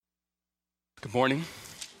Good morning.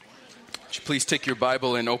 Would you please take your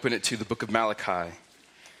Bible and open it to the book of Malachi?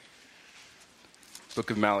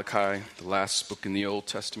 Book of Malachi, the last book in the Old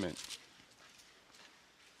Testament.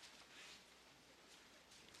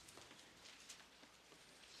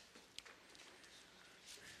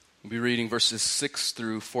 We'll be reading verses 6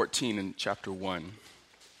 through 14 in chapter 1.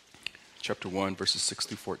 Chapter 1, verses 6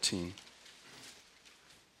 through 14.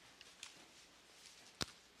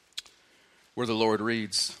 Where the Lord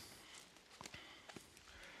reads,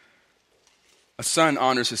 "A son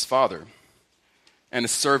honors his father, and a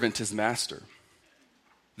servant his master.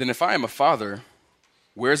 Then if I am a father,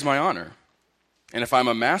 where's my honor? And if I'm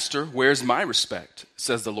a master, where's my respect?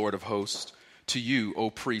 Says the Lord of hosts, to you, O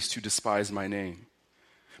priests who despise my name.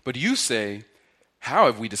 But you say, how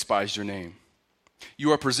have we despised your name?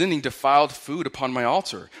 You are presenting defiled food upon my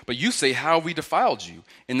altar. But you say, how have we defiled you?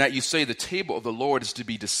 In that you say the table of the Lord is to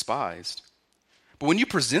be despised. But when you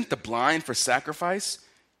present the blind for sacrifice,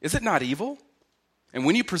 is it not evil? And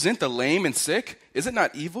when you present the lame and sick, is it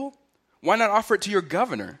not evil? Why not offer it to your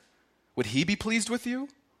governor? Would he be pleased with you?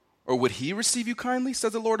 Or would he receive you kindly,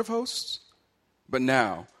 says the Lord of hosts? But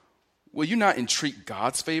now, will you not entreat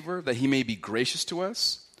God's favor, that he may be gracious to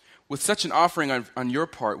us? With such an offering on your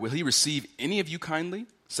part, will he receive any of you kindly,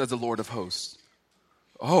 says the Lord of hosts?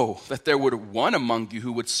 Oh, that there were one among you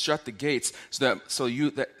who would shut the gates, so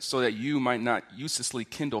that you might not uselessly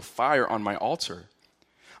kindle fire on my altar.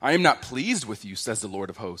 I am not pleased with you, says the Lord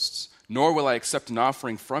of hosts, nor will I accept an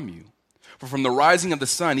offering from you. For from the rising of the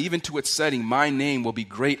sun even to its setting, my name will be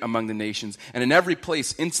great among the nations, and in every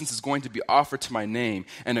place incense is going to be offered to my name,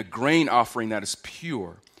 and a grain offering that is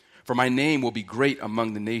pure. For my name will be great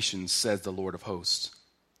among the nations, says the Lord of hosts.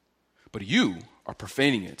 But you are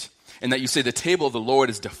profaning it, in that you say the table of the Lord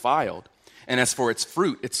is defiled, and as for its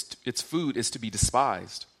fruit, its food is to be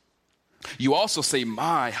despised. You also say,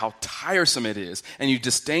 my, how tiresome it is, and you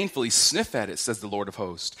disdainfully sniff at it, says the Lord of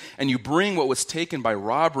hosts. And you bring what was taken by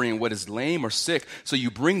robbery and what is lame or sick, so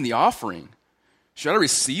you bring the offering. Should I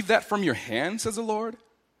receive that from your hand, says the Lord?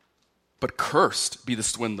 But cursed be the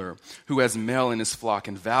swindler who has male in his flock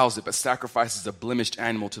and vows it, but sacrifices a blemished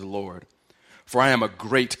animal to the Lord. For I am a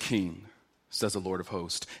great king, says the Lord of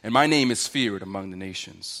hosts, and my name is feared among the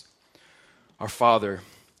nations. Our Father,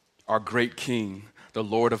 our great King, the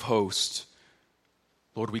Lord of hosts,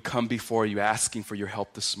 Lord, we come before you asking for your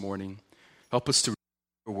help this morning. Help us to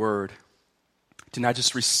receive your word, to not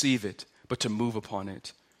just receive it, but to move upon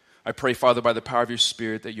it. I pray, Father, by the power of your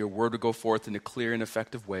Spirit, that your word would go forth in a clear and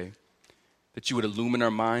effective way, that you would illumine our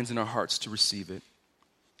minds and our hearts to receive it,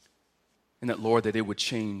 and that, Lord, that it would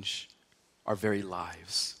change our very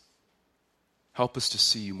lives. Help us to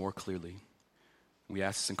see you more clearly. We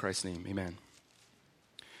ask this in Christ's name. Amen.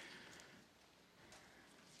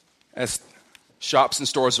 As shops and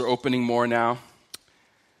stores are opening more now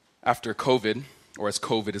after COVID, or as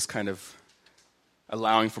COVID is kind of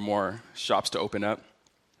allowing for more shops to open up,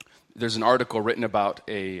 there's an article written about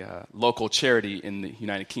a local charity in the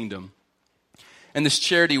United Kingdom. And this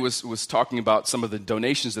charity was talking about some of the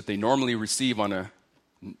donations that they normally receive on a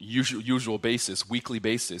usual basis, weekly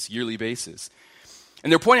basis, yearly basis.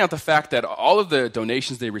 And they're pointing out the fact that all of the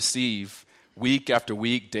donations they receive week after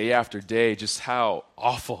week, day after day, just how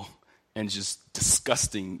awful and just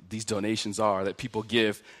disgusting these donations are that people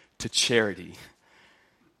give to charity,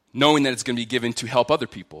 knowing that it's going to be given to help other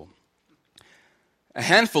people. A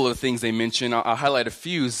handful of things they mention, I'll highlight a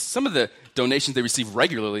few. Some of the donations they receive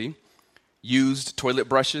regularly: used toilet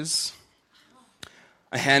brushes,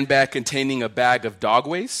 a handbag containing a bag of dog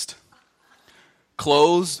waste,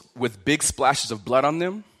 clothes with big splashes of blood on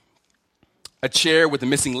them, a chair with a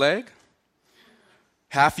missing leg,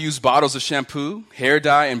 half-used bottles of shampoo, hair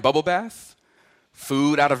dye, and bubble bath,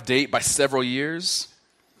 food out of date by several years,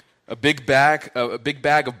 a big bag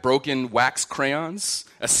of broken wax crayons,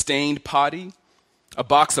 a stained potty, a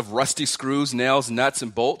box of rusty screws, nails, nuts,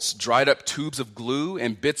 and bolts, dried up tubes of glue,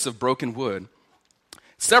 and bits of broken wood,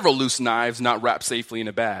 several loose knives not wrapped safely in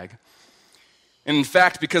a bag. And in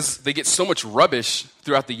fact, because they get so much rubbish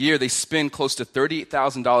throughout the year, they spend close to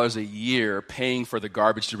 $38,000 a year paying for the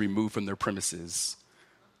garbage to be removed from their premises.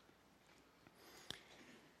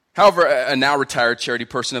 However, a now retired charity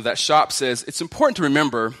person of that shop says it's important to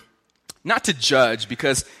remember not to judge,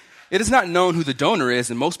 because it is not known who the donor is,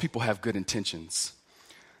 and most people have good intentions.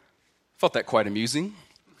 I felt that quite amusing.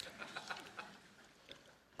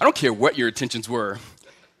 I don't care what your intentions were.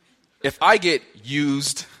 If I get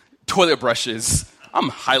used toilet brushes, I'm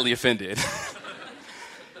highly offended.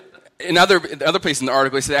 In other place in the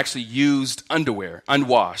article, it said actually used underwear,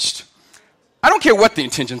 unwashed. I don't care what the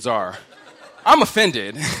intentions are. I'm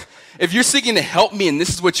offended. if you're seeking to help me and this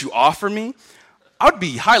is what you offer me, I would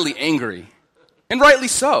be highly angry, and rightly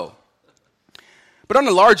so. But on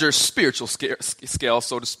a larger spiritual scale,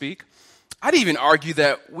 so to speak, I'd even argue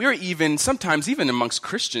that we're sometimes even amongst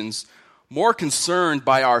Christians, more concerned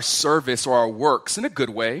by our service or our works in a good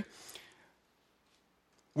way.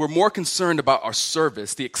 We're more concerned about our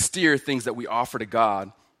service, the exterior things that we offer to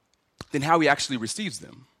God, than how he actually receives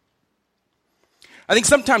them. I think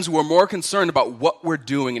sometimes we're more concerned about what we're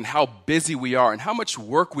doing and how busy we are and how much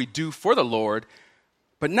work we do for the Lord,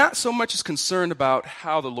 but not so much as concerned about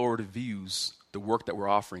how the Lord views the work that we're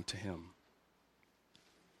offering to him.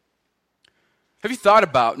 Have you thought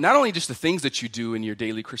about not only just the things that you do in your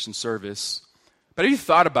daily Christian service, but have you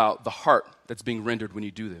thought about the heart that's being rendered when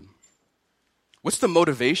you do them? What's the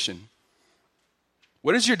motivation?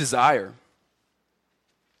 What is your desire?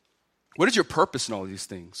 What is your purpose in all of these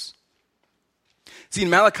things? See, in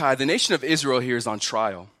Malachi, the nation of Israel here is on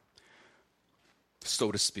trial,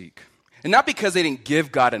 so to speak. And not because they didn't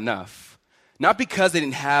give God enough, not because they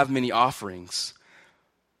didn't have many offerings,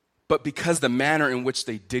 but because the manner in which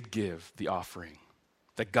they did give the offering,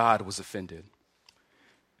 that God was offended.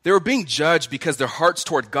 They were being judged because their hearts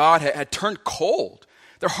toward God had turned cold.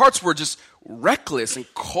 Their hearts were just reckless and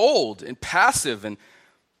cold and passive and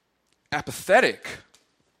apathetic.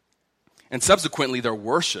 And subsequently, their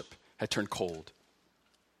worship had turned cold.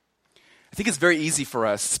 I think it's very easy for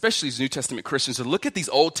us, especially as New Testament Christians, to look at these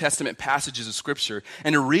Old Testament passages of Scripture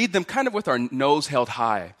and to read them kind of with our nose held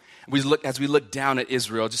high. As we look down at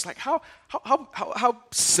Israel, just like how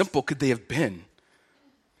simple could they have been?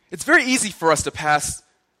 It's very easy for us to pass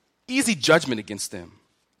easy judgment against them,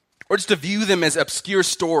 or just to view them as obscure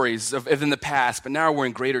stories of in the past, but now we're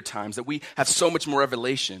in greater times, that we have so much more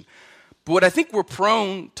revelation. But what I think we're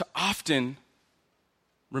prone to often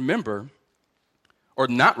remember, or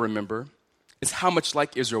not remember, is how much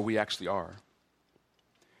like Israel we actually are.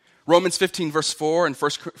 Romans 15 verse 4 and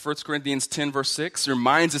 1 Corinthians 10 verse 6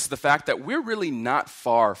 reminds us of the fact that we're really not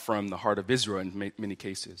far from the heart of Israel in many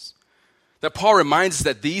cases. That Paul reminds us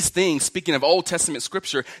that these things, speaking of Old Testament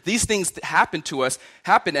Scripture, these things that happen to us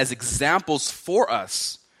happen as examples for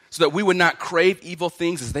us so that we would not crave evil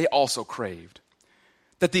things as they also craved.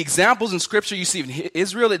 That the examples in Scripture you see in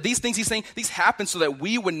Israel, that these things he's saying, these happen so that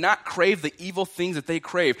we would not crave the evil things that they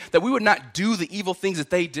crave, that we would not do the evil things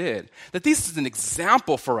that they did. That this is an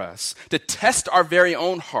example for us to test our very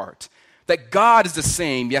own heart. That God is the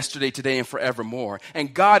same yesterday, today, and forevermore.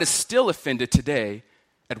 And God is still offended today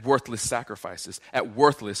at worthless sacrifices, at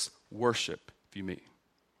worthless worship, if you may.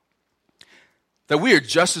 That we are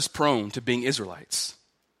just as prone to being Israelites.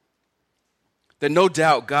 That no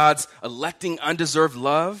doubt God's electing undeserved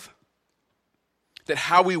love, that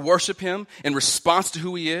how we worship him in response to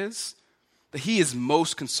who he is, that he is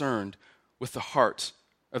most concerned with the heart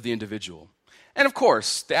of the individual. And of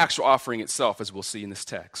course, the actual offering itself, as we'll see in this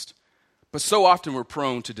text. But so often we're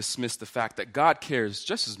prone to dismiss the fact that God cares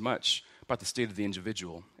just as much about the state of the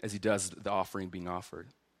individual as he does the offering being offered.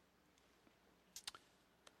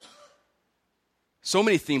 So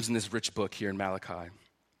many themes in this rich book here in Malachi.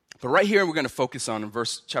 But right here, we're going to focus on in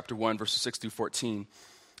chapter 1, verses 6 through 14.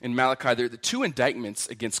 In Malachi, there are the two indictments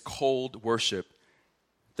against cold worship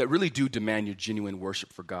that really do demand your genuine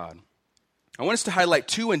worship for God. I want us to highlight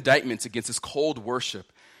two indictments against this cold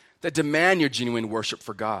worship that demand your genuine worship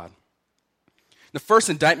for God. The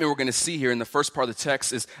first indictment we're going to see here in the first part of the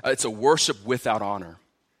text is it's a worship without honor.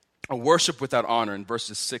 A worship without honor in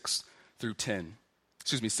verses 6 through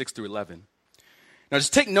 11. Now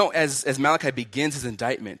just take note as Malachi begins his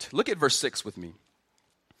indictment. Look at verse 6 with me.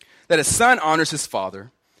 That a son honors his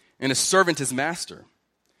father and a servant his master.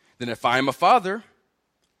 Then if I am a father,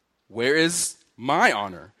 where is my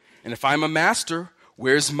honor? And if I am a master,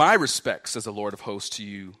 where is my respect, says the Lord of hosts to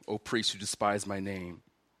you, O priests who despise my name.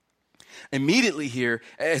 Immediately here,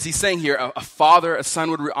 as he's saying here, a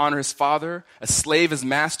son would honor his father, a slave his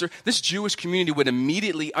master. This Jewish community would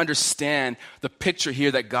immediately understand the picture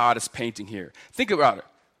here that God is painting here. Think about it.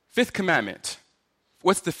 Fifth commandment.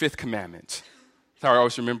 What's the fifth commandment? That's how I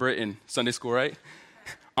always remember it in Sunday school, right?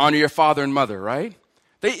 Honor your father and mother, right?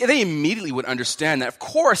 They immediately would understand that, of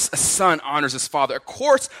course, a son honors his father. Of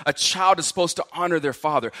course, a child is supposed to honor their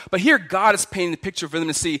father. But here, God is painting the picture for them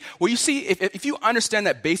to see, well, you see, if you understand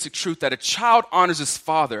that basic truth that a child honors his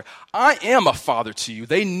father, I am a father to you.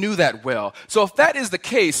 They knew that well. So if that is the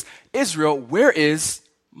case, Israel, where is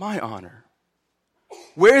my honor?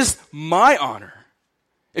 Where is my honor?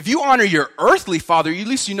 If you honor your earthly father, at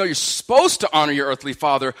least you know you're supposed to honor your earthly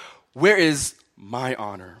father. Where is my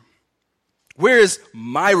honor? Where is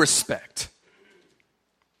my respect?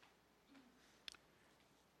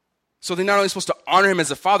 So they're not only supposed to honor him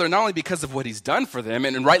as a father, not only because of what he's done for them,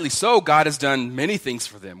 and rightly so, God has done many things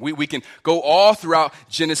for them. We can go all throughout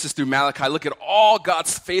Genesis through Malachi, look at all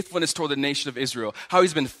God's faithfulness toward the nation of Israel, how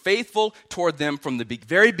he's been faithful toward them from the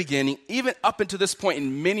very beginning, even up until this point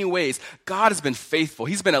in many ways. God has been faithful.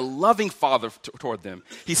 He's been a loving father toward them.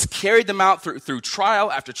 He's carried them out through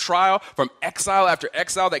trial after trial, from exile after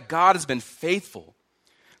exile, that God has been faithful.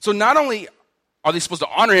 So not only are they supposed to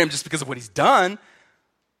honor him just because of what he's done,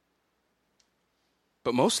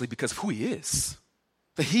 but mostly because of who he is.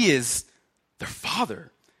 That he is their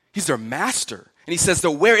father. He's their master. And he says, though,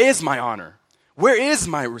 where is my honor? Where is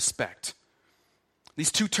my respect?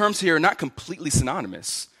 These two terms here are not completely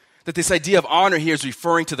synonymous. That this idea of honor here is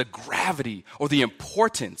referring to the gravity or the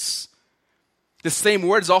importance. The same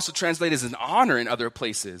word is also translated as an honor in other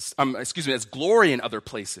places. As glory in other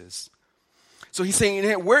places. So he's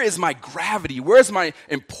saying, where is my gravity? Where is my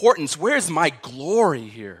importance? Where is my glory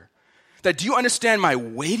here? That do you understand my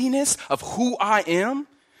weightiness of who I am?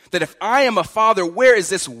 That if I am a father, where is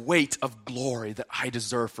this weight of glory that I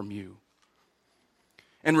deserve from you?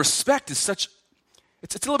 And respect is it's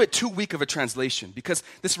a little bit too weak of a translation, because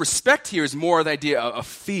this respect here is more the idea of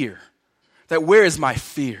fear. That where is my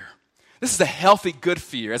fear? This is a healthy, good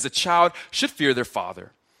fear, as a child should fear their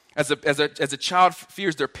father. As a child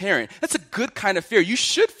fears their parent. That's a good kind of fear. You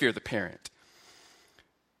should fear the parent.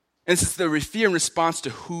 And this is the fear in response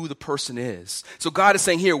to who the person is. So God is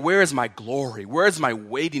saying here, where is my glory? Where is my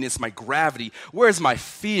weightiness, my gravity? Where is my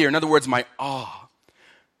fear? In other words, my awe.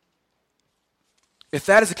 If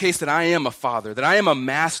that is the case, that I am a father, that I am a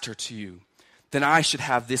master to you, then I should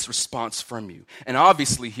have this response from you. And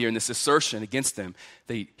obviously here in this assertion against them,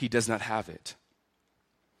 he does not have it.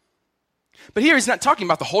 But here he's not talking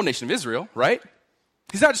about the whole nation of Israel, right?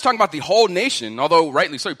 He's not just talking about the whole nation, although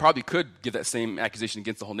rightly so, he probably could give that same accusation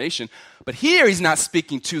against the whole nation. But here he's not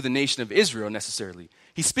speaking to the nation of Israel necessarily.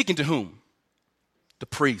 He's speaking to whom? The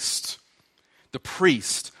priest. The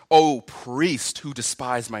priest. Oh, priest who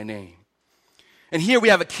despise my name. And here we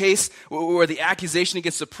have a case where the accusation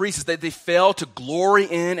against the priest is that they fail to glory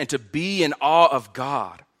in and to be in awe of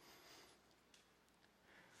God.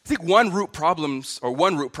 I think one root problem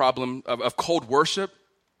of cold worship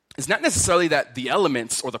is not necessarily that the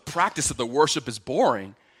elements or the practice of the worship is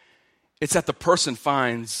boring. It's that the person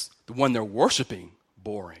finds the one they're worshiping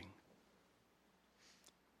boring.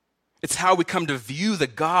 It's how we come to view the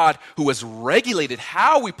God who has regulated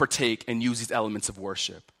how we partake and use these elements of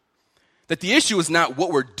worship. That the issue is not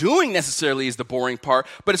what we're doing necessarily is the boring part,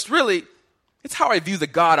 but it's how I view the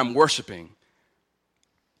God I'm worshiping.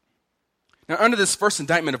 Now, under this first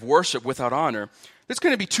indictment of worship without honor, there's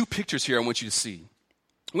going to be two pictures here I want you to see.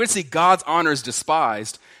 We're going to see God's honor is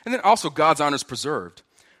despised, and then also God's honor is preserved.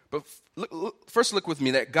 But first look with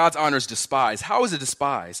me that God's honor is despised. How is it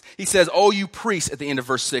despised? He says, "Oh, you priests," at the end of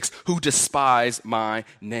verse 6, "who despise my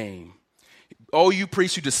name." "Oh, you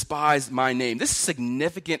priests who despise my name." This is a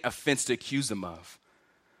significant offense to accuse them of.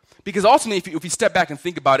 Because ultimately, if you step back and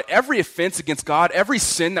think about it, every offense against God, every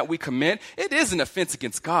sin that we commit, it is an offense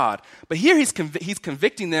against God. But here he's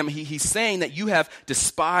convicting them. He's saying that you have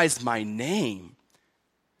despised my name.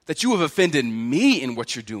 That you have offended me in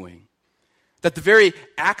what you're doing. That the very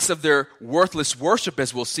acts of their worthless worship,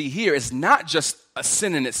 as we'll see here, is not just a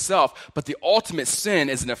sin in itself, but the ultimate sin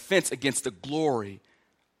is an offense against the glory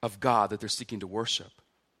of God that they're seeking to worship.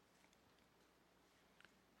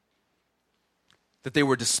 That they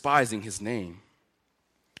were despising his name.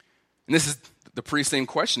 And this is the pretty same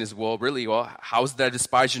question is, how is that I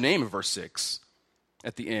despise your name in verse 6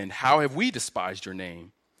 at the end? How have we despised your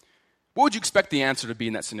name? What would you expect the answer to be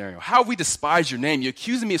in that scenario? How have we despised your name? You're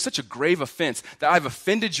accusing me of such a grave offense that I've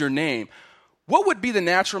offended your name. What would be the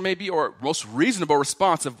natural maybe or most reasonable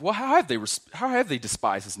response of, how have they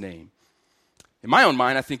despised his name? In my own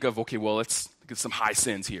mind, I think of, let's get some high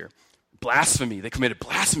sins here. Blasphemy. They committed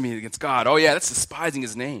blasphemy against God. Oh yeah, that's despising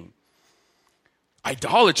his name.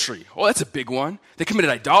 Idolatry. Oh, that's a big one. They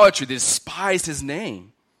committed idolatry. They despised his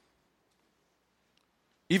name.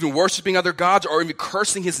 Even worshiping other gods or even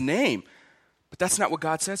cursing his name. But that's not what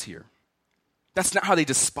God says here. That's not how they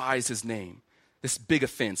despise his name. This big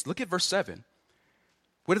offense. Look at verse 7.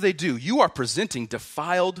 What do? You are presenting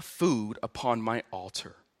defiled food upon my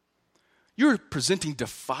altar. You're presenting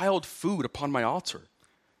defiled food upon my altar.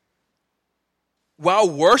 While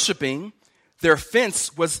worshiping, their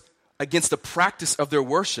offense was against the practice of their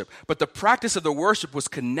worship. But the practice of their worship was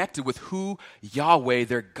connected with who Yahweh,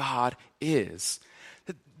 their God, is.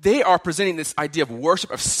 They are presenting this idea of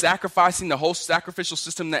worship, of sacrificing the whole sacrificial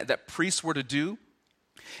system that priests were to do.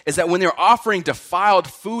 is that when they were offering defiled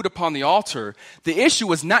food upon the altar, the issue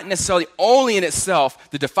was not necessarily only in itself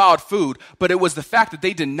the defiled food, but it was the fact that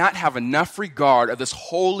they did not have enough regard of this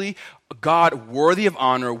holy God worthy of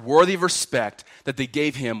honor, worthy of respect, that they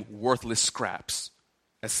gave him worthless scraps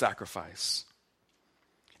as sacrifice.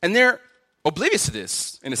 And they're oblivious to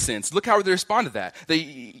this, in a sense. Look how they respond to that.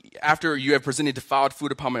 After you have presented defiled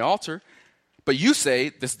food upon my altar, but you say,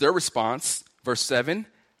 this is their response, verse 7,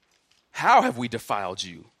 how have we defiled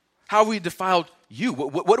you? How have we defiled you?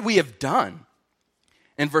 What do we have done?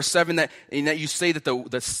 In verse 7, that you say that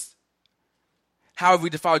how have we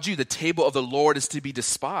defiled you? The table of the Lord is to be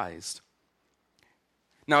despised.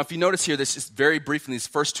 Now, if you notice here, this is very brief in these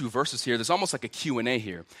first two verses here, there's almost like a Q&A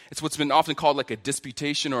here. It's what's been often called like a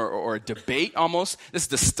disputation or a debate almost. This is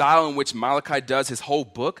the style in which Malachi does his whole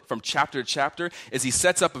book from chapter to chapter, is he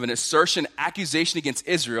sets up an assertion, accusation against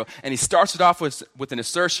Israel, and he starts it off with an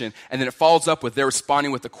assertion, and then it follows up with their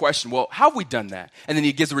responding with the question, well, how have we done that? And then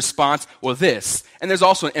he gives a response, well, this. And there's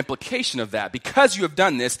also an implication of that. Because you have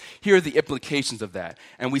done this, here are the implications of that.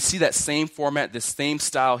 And we see that same format, this same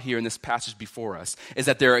style here in this passage before us, is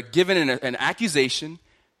that they're given an accusation,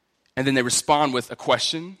 and then they respond with a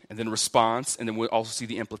question, and then a response, and then we'll also see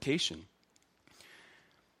the implication.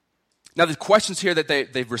 Now, the questions here that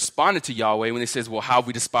they've responded to Yahweh when they says, well, how have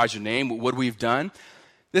we despised your name? What we've done?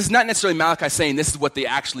 This is not necessarily Malachi saying this is what they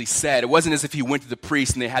actually said. It wasn't as if he went to the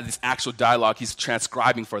priest and they had this actual dialogue he's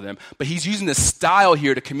transcribing for them. But he's using this style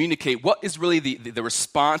here to communicate what is really the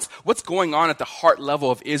response, what's going on at the heart level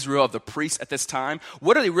of Israel, of the priests at this time.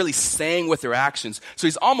 What are they really saying with their actions? So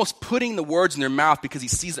he's almost putting the words in their mouth because he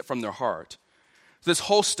sees it from their heart. So this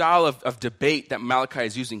whole style of debate that Malachi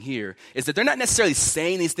is using here is that they're not necessarily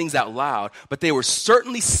saying these things out loud, but they were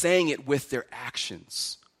certainly saying it with their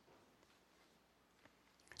actions.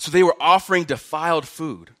 So they were offering defiled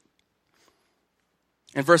food.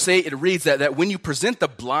 In verse 8, it reads that when you present the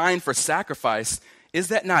blind for sacrifice, is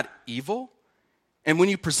that not evil? And when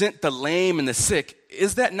you present the lame and the sick,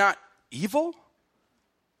 is that not evil?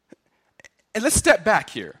 And let's step back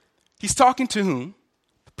here. He's talking to whom?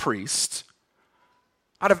 The priest.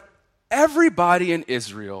 Out of everybody in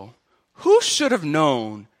Israel, who should have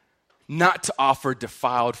known not to offer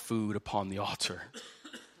defiled food upon the altar?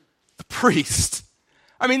 The priest.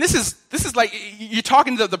 I mean, this is like, you're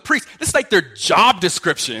talking to the priest. This is like their job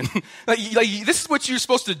description. like, this is what you're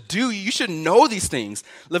supposed to do. You should know these things.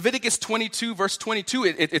 Leviticus 22, verse 22,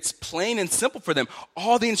 it's plain and simple for them.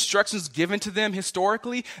 All the instructions given to them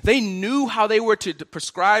historically, they knew how they were to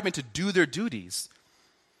prescribe and to do their duties.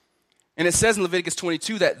 And it says in Leviticus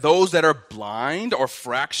 22 that those that are blind or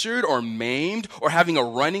fractured or maimed or having a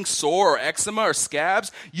running sore or eczema or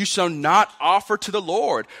scabs, you shall not offer to the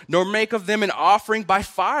Lord, nor make of them an offering by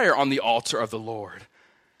fire on the altar of the Lord.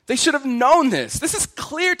 They should have known this. This is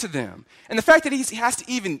clear to them. And the fact that he has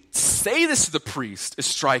to even say this to the priest is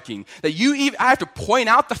striking. That I have to point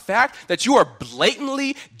out the fact that you are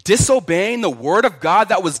blatantly disobeying the word of God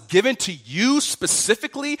that was given to you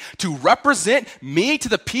specifically to represent me to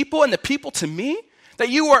the people and the people to me. That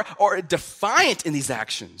you are defiant in these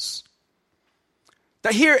actions.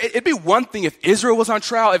 That here, it'd be one thing if Israel was on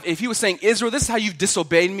trial. If he was saying, Israel, this is how you've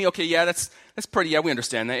disobeyed me. Okay, yeah, that's pretty, we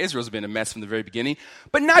understand that. Israel's been a mess from the very beginning.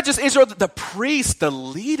 But not just Israel, the priests, the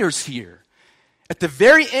leaders here. At the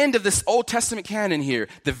very end of this Old Testament canon here,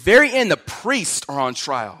 the very end, the priests are on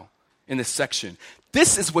trial in this section.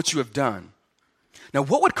 This is what you have done. Now,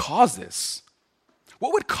 what would cause this?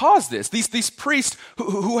 What would cause this? These priests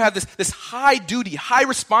who have this high duty, high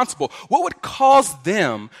responsible, what would cause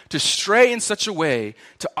them to stray in such a way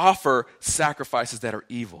to offer sacrifices that are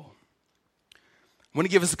evil? I want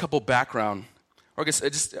to give us a couple background, or I guess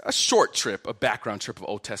just a short trip, a background trip of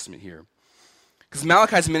Old Testament here. Because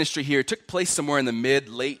Malachi's ministry here took place somewhere in the mid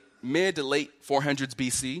to late 400s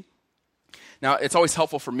BC. Now, it's always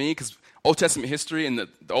helpful for me because Old Testament history and the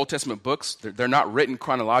Old Testament books, they're not written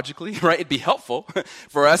chronologically, right? It'd be helpful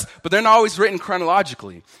for us, but they're not always written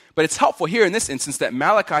chronologically. But it's helpful here in this instance that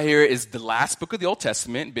Malachi here is the last book of the Old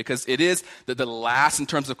Testament because it is the last in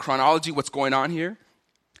terms of chronology, what's going on here.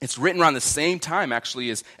 It's written around the same time, actually,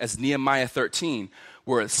 as Nehemiah 13,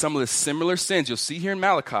 where some of the similar sins you'll see here in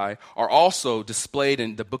Malachi are also displayed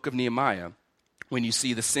in the book of Nehemiah. When you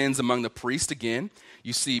see the sins among the priests again,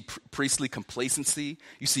 you see priestly complacency,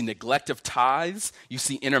 you see neglect of tithes, you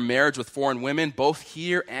see intermarriage with foreign women, both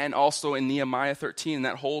here and also in Nehemiah 13, in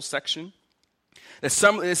that whole section. This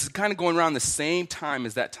is kind of going around the same time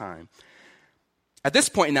as that time. At this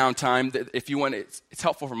point now in time, if you want, it's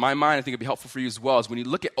helpful for my mind. I think it'd be helpful for you as well. Is when you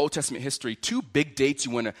look at Old Testament history, two big dates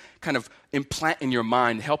you want to kind of implant in your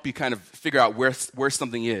mind, help you kind of figure out where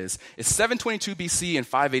something is. It's 722 BC and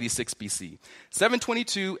 586 BC.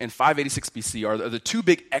 722 and 586 BC are the two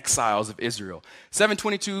big exiles of Israel.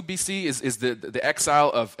 722 BC is the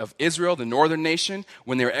exile of Israel, the northern nation,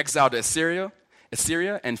 when they were exiled to Assyria,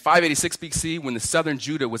 and 586 BC when the southern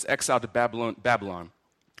Judah was exiled to Babylon.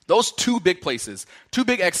 Those two big places, two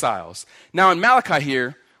big exiles. Now in Malachi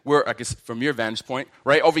here, we're, I guess from your vantage point,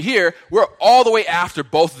 right, over here, we're all the way after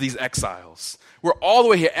both of these exiles. We're all the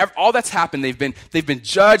way here. All that's happened, they've been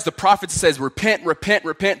judged. The prophet says, repent, repent,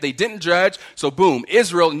 repent. They didn't judge, so boom,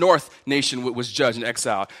 Israel, north nation, was judged and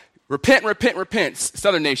exiled. Repent, repent, repent.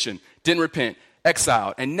 Southern nation didn't repent,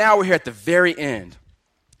 exiled. And now we're here at the very end.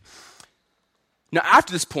 Now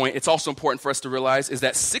after this point, it's also important for us to realize is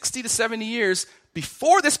that 60 to 70 years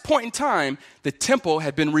before this point in time, the temple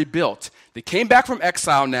had been rebuilt. They came back from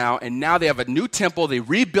exile now, and now they have a new temple. They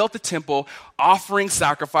rebuilt the temple, offering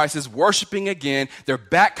sacrifices, worshiping again. They're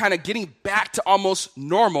back, kind of getting back to almost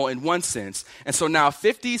normal in one sense. And so now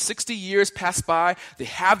 50, 60 years pass by. They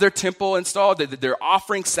have their temple installed. They're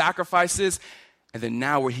offering sacrifices. And then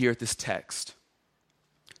now we're here at this text.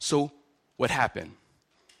 So what happened?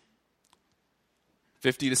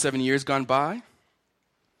 50 to 70 years gone by.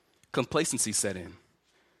 Complacency set in.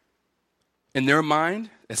 In their mind,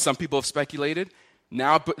 as some people have speculated,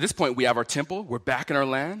 now at this point we have our temple, we're back in our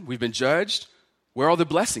land, we've been judged. Where are all the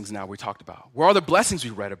blessings now we talked about? Where are all the blessings we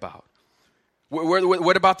read about?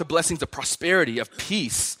 What about the blessings of prosperity, of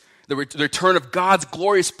peace, the return of God's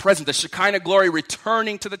glorious presence, the Shekinah glory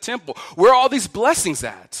returning to the temple? Where are all these blessings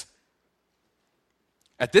at?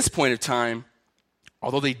 At this point of time,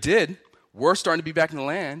 although they were starting to be back in the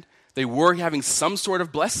land, they were having some sort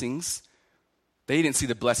of blessings. They didn't see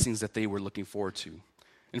the blessings that they were looking forward to.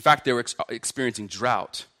 In fact, they were experiencing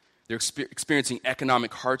drought. They were experiencing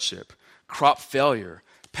economic hardship, crop failure,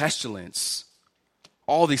 pestilence.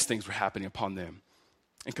 All these things were happening upon them,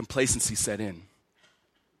 and complacency set in.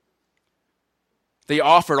 They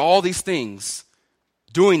offered all these things,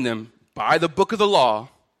 doing them by the book of the law,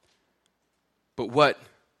 but what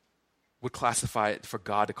would classify it for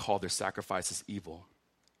God to call their sacrifices evil?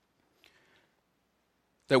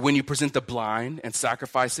 That when you present the blind and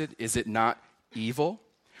sacrifice it, is it not evil?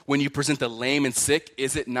 When you present the lame and sick,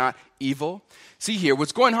 is it not evil? See here,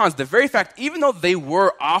 what's going on is the very fact, even though they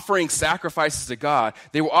were offering sacrifices to God,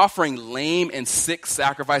 they were offering lame and sick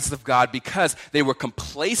sacrifices of God because they were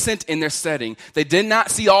complacent in their setting. They did not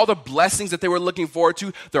see all the blessings that they were looking forward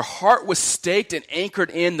to. Their heart was staked and anchored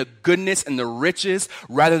in the goodness and the riches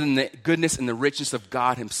rather than the goodness and the richness of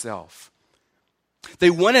God himself.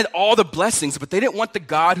 They wanted all the blessings, but they didn't want the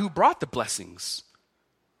God who brought the blessings.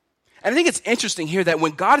 And I think it's interesting here that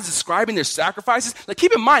when God is describing their sacrifices, like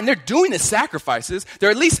keep in mind, they're doing the sacrifices.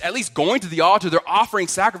 They're at least going to the altar. They're offering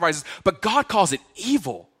sacrifices, but God calls it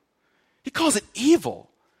evil. He calls it evil.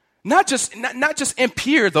 Not just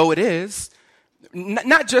impure, though it is.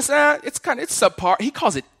 Not just, it's subpar. He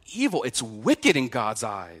calls it evil. It's wicked in God's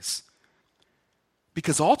eyes.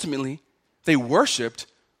 Because ultimately, they worshiped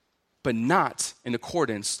but not in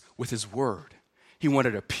accordance with his word. He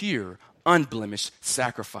wanted a pure, unblemished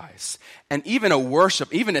sacrifice. And even a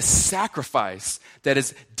worship, even a sacrifice that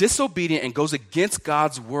is disobedient and goes against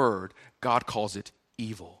God's word, God calls it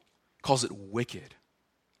evil, calls it wicked.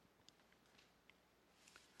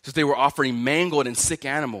 So they were offering mangled and sick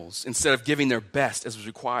animals instead of giving their best as was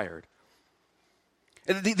required.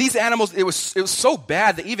 And these animals, it was so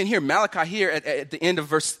bad that even here, Malachi here at the end of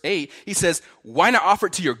verse 8, he says, why not offer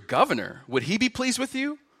it to your governor? Would he be pleased with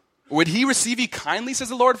you? Or would he receive you kindly, says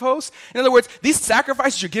the Lord of hosts? In other words, these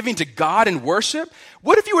sacrifices you're giving to God in worship,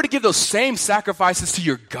 what if you were to give those same sacrifices to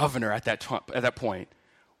your governor at that point?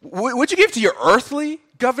 Would you give to your earthly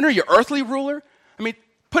governor, your earthly ruler? I mean,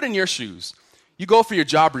 put in your shoes. You go for your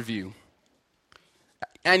job review,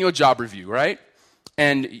 annual job review, right?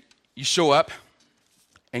 And you show up.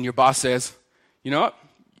 And your boss says, you know what?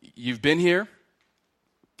 You've been here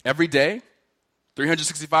every day,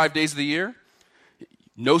 365 days of the year,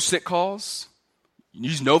 no sick calls, you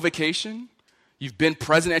use no vacation, you've been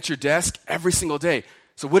present at your desk every single day.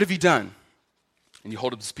 So what have you done? And you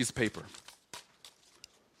hold up this piece of paper.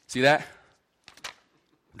 See that?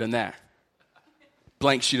 I've done that.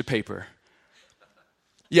 Blank sheet of paper.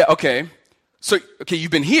 Yeah, okay. So, you've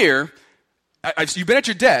been here, you've been at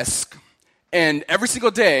your desk, and every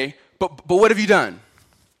single day, but what have you done?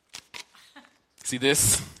 See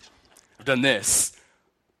this? I've done this.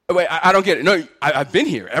 Oh, wait, I don't get it. No, I've been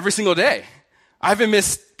here every single day. I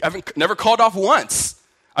haven't never called off once.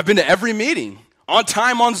 I've been to every meeting. on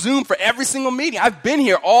time on Zoom for every single meeting. I've been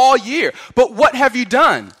here all year. But what have you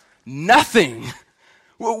done? Nothing.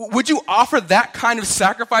 Would you offer that kind of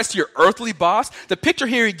sacrifice to your earthly boss? The picture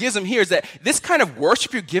here he gives him here is that this kind of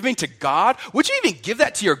worship you're giving to God, would you even give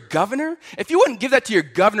that to your governor? If you wouldn't give that to your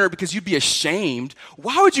governor because you'd be ashamed,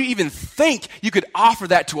 why would you even think you could offer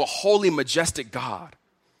that to a holy, majestic God?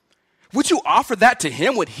 Would you offer that to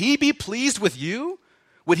him? Would he be pleased with you?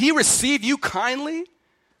 Would he receive you kindly?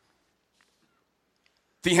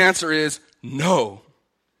 The answer is no.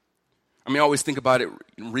 I mean, I always think about it,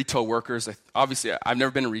 retail workers. Obviously, I've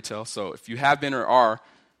never been in retail, so if you have been or are,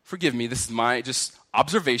 forgive me. This is my just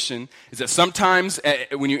observation, is that sometimes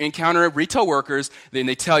when you encounter retail workers, then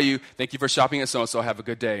they tell you, thank you for shopping at so-and-so, have a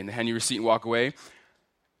good day, and they hand you your receipt and walk away.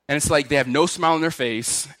 And it's like they have no smile on their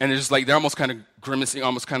face, and they're just like, they're almost kind of grimacing,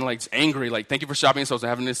 almost kind of like angry, like, thank you for shopping at so-and-so,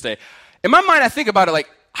 have a nice day. In my mind, I think about it like,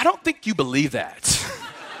 I don't think you believe that.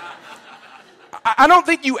 I don't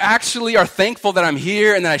think you actually are thankful that I'm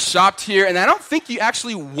here and that I shopped here, and I don't think you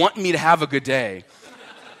actually want me to have a good day.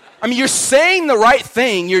 I mean, you're saying the right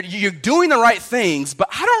thing, you're doing the right things, but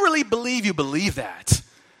I don't really believe you believe that.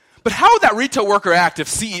 But how would that retail worker act if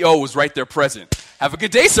CEO was right there present? Have a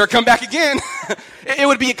good day, sir, come back again. It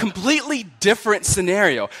would be a completely different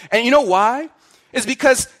scenario. And you know why? Is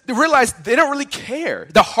because they realize they don't really care.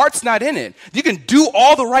 The heart's not in it. You can do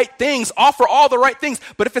all the right things, offer all the right things,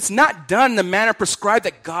 but if it's not done in the manner prescribed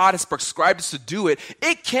that God has prescribed us to do it,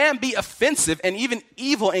 it can be offensive and even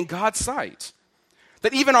evil in God's sight.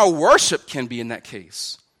 That even our worship can be in that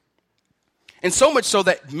case. And so much so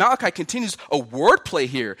that Malachi continues a wordplay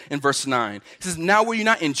here in verse 9. He says, now will you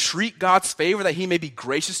not entreat God's favor that he may be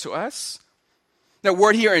gracious to us? That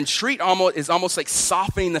word here, entreat, is almost like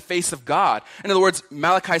softening the face of God. In other words,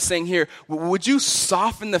 Malachi is saying here, would you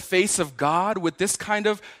soften the face of God with this kind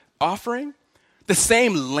of offering? The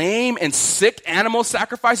same lame and sick animal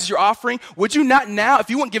sacrifices you're offering, would you not now,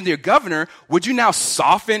 if you wouldn't give them to your governor, would you now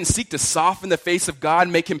seek to soften the face of God,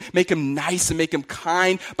 make him nice and make him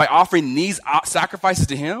kind by offering these sacrifices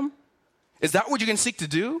to him? Is that what you're going to seek to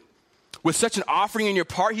do? With such an offering in your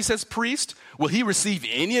part, he says, priest, will he receive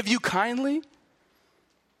any of you kindly?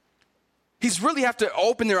 He's really have to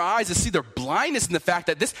open their eyes to see their blindness in the fact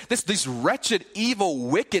that these wretched, evil,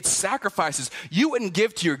 wicked sacrifices you wouldn't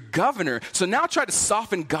give to your governor. So now try to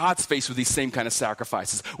soften God's face with these same kind of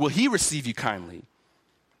sacrifices. Will he receive you kindly?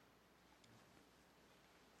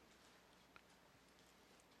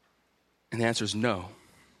 And the answer is no.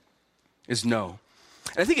 And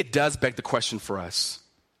I think it does beg the question for us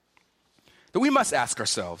that we must ask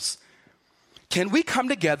ourselves, can we come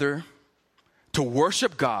together to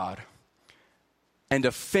worship God and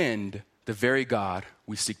offend the very God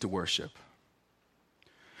we seek to worship?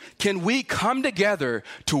 Can we come together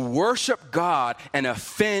to worship God and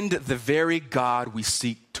offend the very God we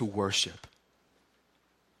seek to worship?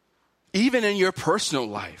 Even in your personal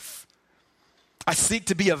life, I seek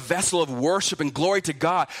to be a vessel of worship and glory to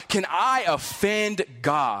God. Can I offend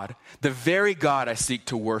God, the very God I seek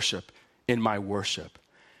to worship, in my worship?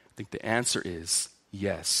 I think the answer is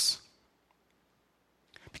yes.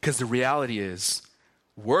 Because the reality is,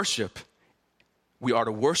 worship, we are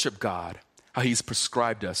to worship God how he's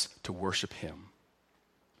prescribed us to worship him.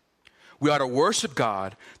 We are to worship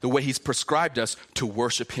God the way he's prescribed us to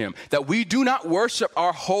worship him. That we do not worship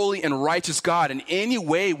our holy and righteous God in any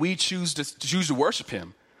way we choose to worship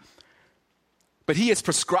him. But he has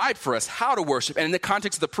prescribed for us how to worship. And in the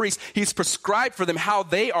context of the priest, he's prescribed for them how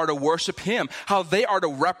they are to worship him, how they are to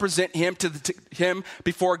represent him to him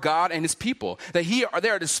before God and his people. That they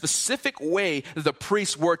are the specific way that the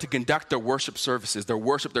priests were to conduct their worship services,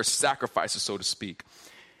 their sacrifices, so to speak.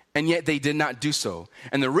 And yet they did not do so.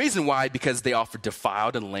 And the reason why, because they offered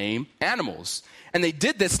defiled and lame animals. And they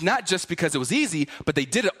did this not just because it was easy, but they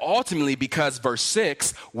did it ultimately because, verse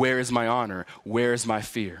 6, where is my honor? Where is my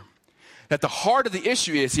fear? That the heart of the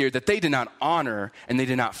issue is here that they did not honor and they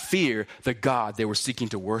did not fear the God they were seeking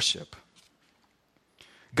to worship.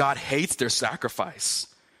 God hates their sacrifice.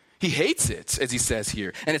 He hates it, as he says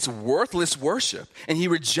here, and it's worthless worship, and he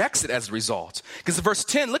rejects it as a result. Because in verse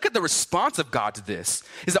 10, look at the response of God to this.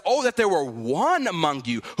 Is that, oh, that there were one among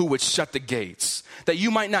you who would shut the gates, that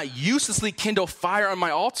you might not uselessly kindle fire on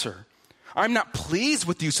my altar. I'm not pleased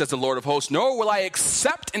with you, says the Lord of hosts, nor will I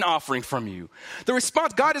accept an offering from you. The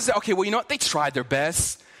response, God is, okay, well, you know what? They tried their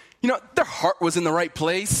best. You know, their heart was in the right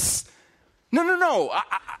place. No.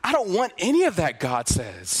 I don't want any of that, God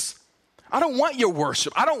says. I don't want your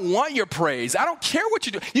worship. I don't want your praise. I don't care what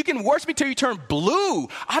you do. You can worship me till you turn blue.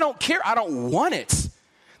 I don't care. I don't want it.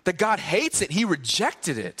 That God hates it. He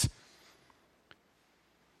rejected it.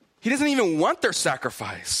 He doesn't even want their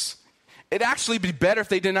sacrifice. it'd actually be better if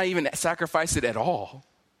they did not even sacrifice it at all.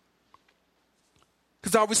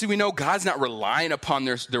 Because obviously we know God's not relying upon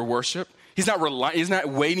their worship. He's not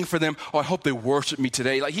waiting for them, I hope they worship me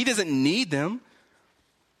today. Like, he doesn't need them.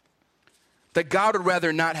 That God would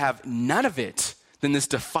rather not have none of it than this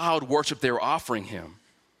defiled worship they were offering him.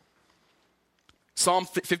 Psalm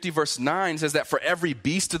 50 verse 9 says that for every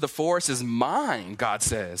beast of the forest is mine, God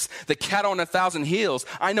says. The cattle on 1,000 hills.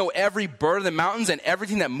 I know every bird of the mountains and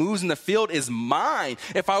everything that moves in the field is mine.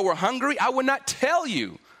 If I were hungry, I would not tell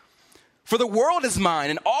you. For the world is mine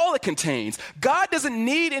and all it contains. God doesn't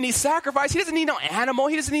need any sacrifice. He doesn't need no animal.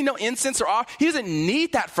 He doesn't need no incense or offering. He doesn't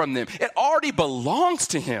need that from them. It already belongs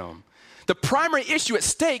to him. The primary issue at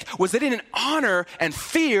stake was they didn't honor and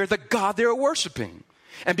fear the God they were worshiping.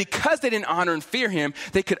 And because they didn't honor and fear him,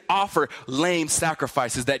 they could offer lame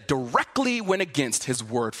sacrifices that directly went against his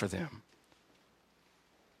word for them.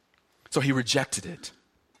 So he rejected it.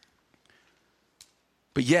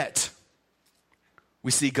 But yet,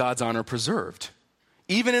 we see God's honor preserved.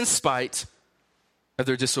 Even in spite of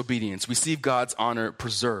their disobedience, we see God's honor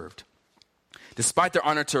preserved. Despite their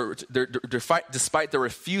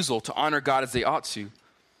refusal to honor God as they ought to,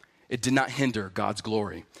 it did not hinder God's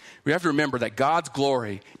glory. We have to remember that God's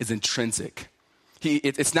glory is intrinsic.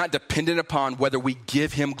 It's not dependent upon whether we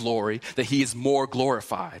give him glory, that he is more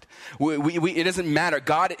glorified. It doesn't matter.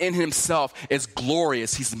 God in himself is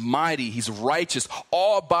glorious. He's mighty. He's righteous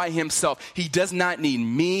all by himself. He does not need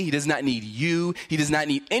me. He does not need you. He does not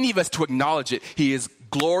need any of us to acknowledge it. He is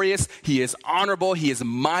glorious. He is honorable. He is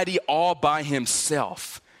mighty all by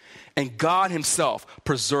himself. And God himself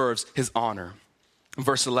preserves his honor.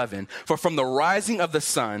 Verse 11, for from the rising of the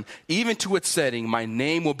sun, even to its setting, my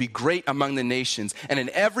name will be great among the nations. And in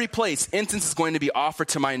every place, incense is going to be offered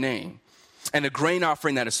to my name. And a grain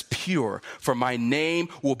offering that is pure, for my name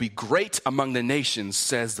will be great among the nations,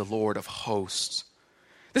 says the Lord of hosts.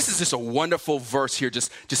 This is just a wonderful verse here,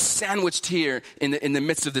 just sandwiched here in the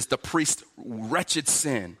midst of this, the priest's wretched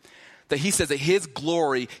sin. That he says that his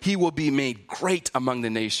glory, he will be made great among the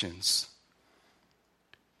nations.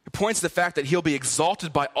 It points to the fact that he'll be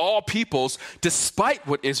exalted by all peoples despite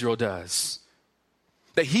what Israel does.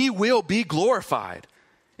 That he will be glorified.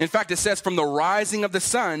 In fact, it says from the rising of the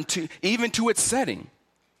sun to even to its setting.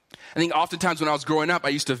 I think oftentimes when I was growing up, I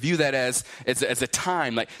used to view that as a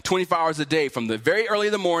time, like 24 hours a day, from the very early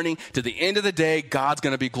of the morning to the end of the day, God's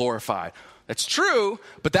going to be glorified. That's true,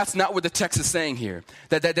 but that's not what the text is saying here.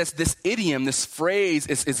 That's this idiom, this phrase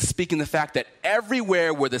is speaking the fact that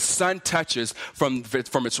everywhere where the sun touches, from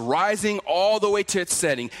its rising all the way to its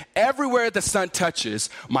setting, everywhere the sun touches,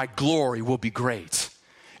 my glory will be great.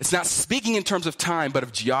 It's not speaking in terms of time, but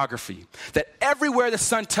of geography. That everywhere the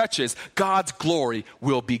sun touches, God's glory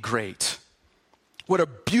will be great. What a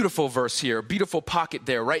beautiful verse here, a beautiful pocket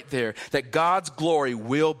there, right there, that God's glory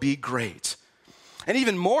will be great. And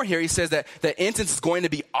even more here, he says that incense is going to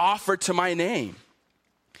be offered to my name.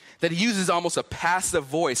 That he uses almost a passive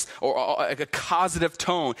voice or like a causative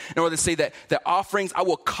tone in order to say that offerings, I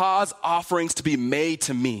will cause offerings to be made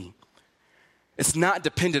to me. It's not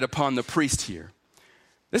dependent upon the priest here.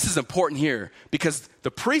 This is important here because the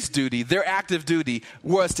priest's duty, their active duty,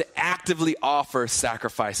 was to actively offer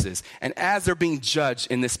sacrifices. And as they're being judged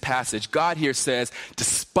in this passage, God here says,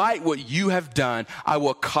 despite what you have done, I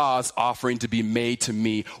will cause offering to be made to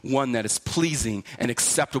me, one that is pleasing and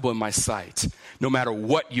acceptable in my sight, no matter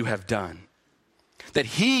what you have done. That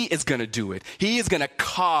he is going to do it. He is going to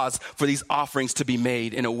cause for these offerings to be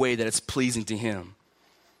made in a way that is pleasing to him.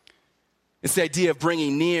 It's the idea of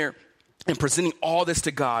bringing near and presenting all this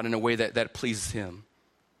to God in a way that pleases him.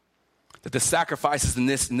 That the sacrifices in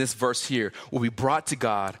this verse here will be brought to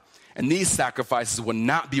God, and these sacrifices will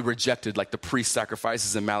not be rejected like the priest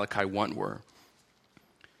sacrifices in Malachi 1 were.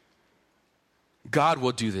 God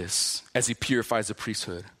will do this as he purifies the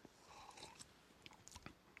priesthood.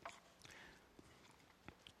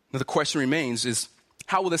 Now the question remains is,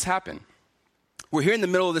 how will this happen? We're here in the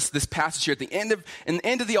middle of this passage here at the end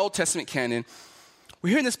of the Old Testament canon. We're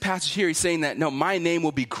hearing this passage here, he's saying that, no, my name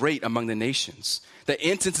will be great among the nations. That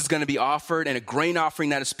incense is going to be offered and a grain offering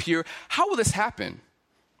that is pure. How will this happen?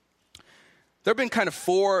 There have been kind of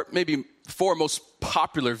four most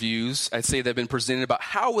popular views, I'd say, that have been presented about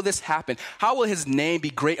how will this happen? How will his name be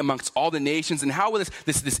great amongst all the nations? And how will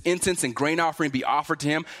this incense and grain offering be offered to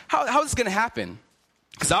him? How is this going to happen?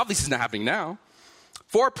 Because obviously it's not happening now.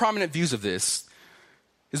 Four prominent views of this.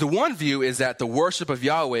 The one view is that the worship of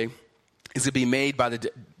Yahweh is to be made by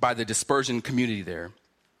the dispersion community there.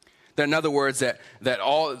 That in other words, that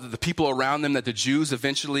all the people around them, that the Jews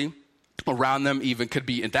eventually around them, even could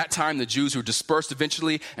be at that time the Jews who were dispersed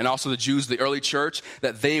eventually, and also the Jews, the early church,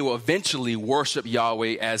 that they will eventually worship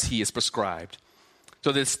Yahweh as he is prescribed.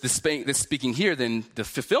 So this speaking here, then the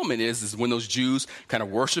fulfillment is when those Jews kind of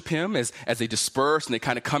worship him as they disperse and they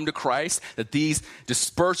kind of come to Christ, that these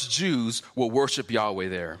dispersed Jews will worship Yahweh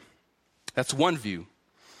there. That's one view.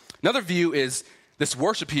 Another view is this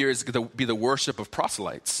worship here is going to be the worship of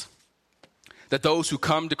proselytes. That those who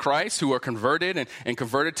come to Christ, who are converted and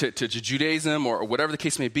converted to Judaism or whatever the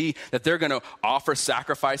case may be, that they're going to offer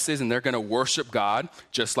sacrifices and they're going to worship God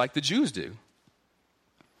just like the Jews do.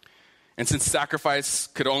 And since sacrifice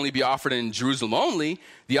could only be offered in Jerusalem only,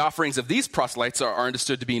 the offerings of these proselytes are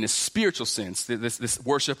understood to be in a spiritual sense, this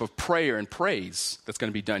worship of prayer and praise that's going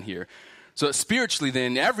to be done here. So spiritually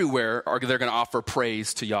then, everywhere they're going to offer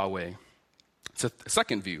praise to Yahweh. It's a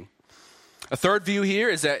second view. A third view here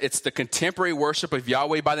is that it's the contemporary worship of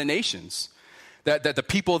Yahweh by the nations. That the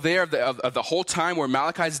people there of the whole time were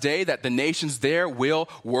Malachi's day, that the nations there will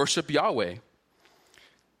worship Yahweh.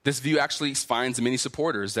 This view actually finds many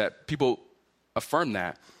supporters, that people affirm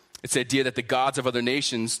that. It's the idea that the gods of other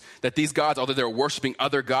nations, that these gods, although they're worshiping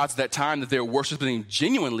other gods at that time, that they're worshiping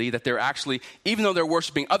genuinely, that they're actually, even though they're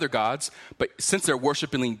worshiping other gods, but since they're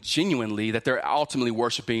worshiping genuinely, that they're ultimately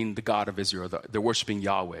worshiping the God of Israel. They're worshiping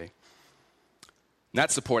Yahweh. And that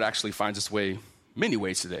support actually finds its way many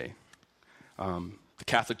ways today. The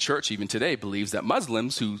Catholic Church, even today, believes that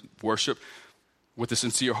Muslims who worship with a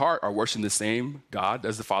sincere heart are worshiping the same God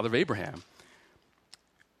as the father of Abraham.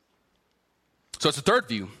 So it's the third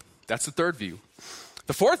view. That's the third view.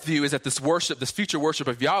 The fourth view is that this future worship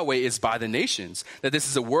of Yahweh is by the nations. That this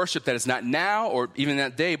is a worship that is not now or even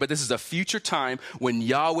that day, but this is a future time when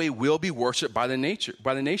Yahweh will be worshiped by the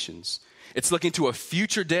nations. It's looking to a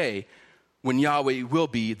future day when Yahweh will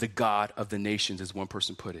be the God of the nations, as one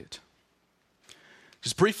person put it.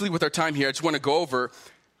 Just briefly with our time here, I just want to go over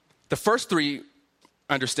the first three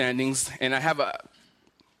understandings, and I have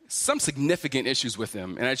some significant issues with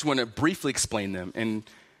them, and I just want to briefly explain them and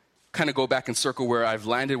kind of go back and circle where I've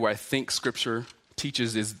landed, where I think Scripture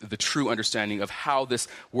teaches is the true understanding of how this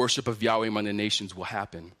worship of Yahweh among the nations will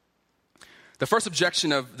happen. The first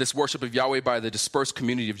objection of this worship of Yahweh by the dispersed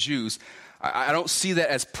community of Jews, I don't see that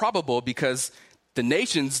as probable because the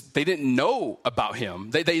nations, they didn't know about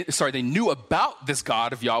him. They knew about this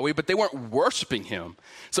God of Yahweh, but they weren't worshiping him.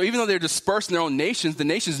 So even though they're dispersed in their own nations, the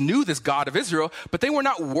nations knew this God of Israel, but they were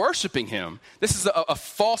not worshiping him. This is a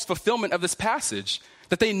false fulfillment of this passage,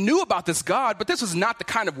 that they knew about this God, but this was not the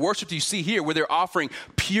kind of worship that you see here where they're offering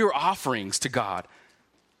pure offerings to God.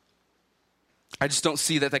 I just don't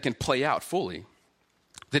see that can play out fully.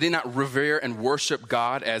 They did not revere and worship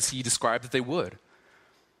God as he described that they would.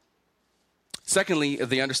 Secondly,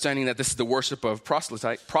 the understanding that this is the worship of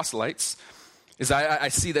proselytes is I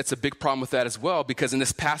see that's a big problem with that as well, because in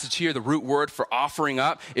this passage here, the root word for offering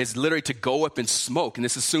up is literally to go up in smoke, and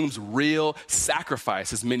this assumes real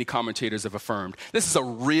sacrifice, as many commentators have affirmed. This is a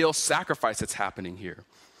real sacrifice that's happening here.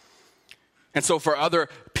 And so for other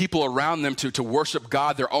people around them to worship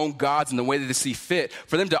God, their own gods in the way that they see fit,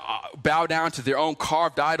 for them to bow down to their own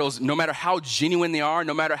carved idols, no matter how genuine they are,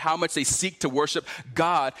 no matter how much they seek to worship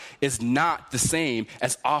God, is not the same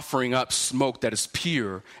as offering up smoke that is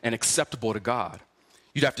pure and acceptable to God.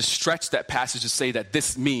 You'd have to stretch that passage to say that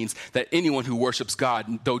this means that anyone who worships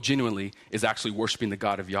God, though genuinely, is actually worshiping the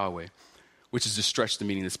God of Yahweh, which is to stretch the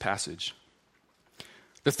meaning of this passage.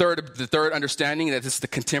 The third understanding that this is the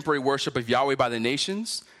contemporary worship of Yahweh by the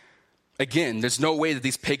nations. Again, there's no way that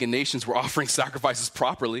these pagan nations were offering sacrifices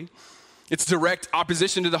properly. It's direct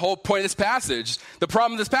opposition to the whole point of this passage. The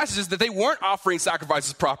problem with this passage is that they weren't offering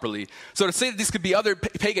sacrifices properly. So to say that these could be other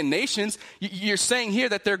pagan nations, you're saying here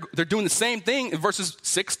that they're doing the same thing in verses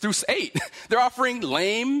 6 through 8. They're offering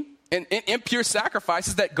lame and impure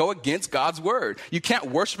sacrifices that go against God's word. You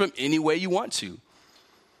can't worship him any way you want to.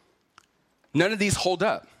 None of these hold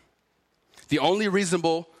up. The only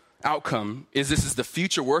reasonable outcome is this is the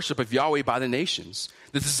future worship of Yahweh by the nations.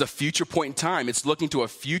 This is a future point in time. It's looking to a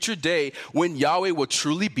future day when Yahweh will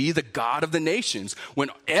truly be the God of the nations. When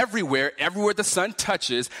everywhere the sun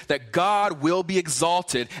touches, that God will be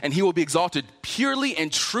exalted, and he will be exalted purely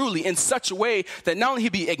and truly in such a way that not only he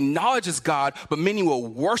be acknowledged as God, but many will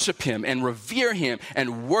worship him and revere him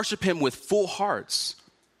and worship him with full hearts.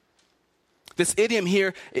 This idiom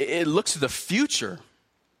here, it looks to the future.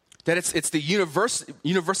 That it's the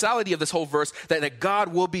universality of this whole verse, that God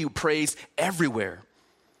will be praised everywhere.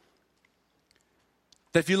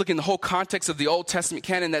 That if you look in the whole context of the Old Testament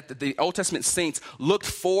canon, that the Old Testament saints looked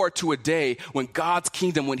forward to a day when God's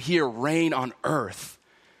kingdom would here reign on earth.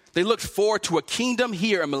 They looked forward to a kingdom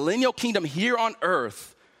here, a millennial kingdom here on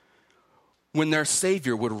earth, when their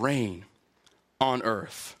Savior would reign on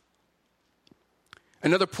earth.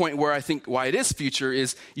 Another point where I think why it is future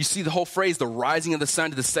is you see the whole phrase, the rising of the sun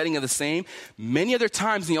to the setting of the same. Many other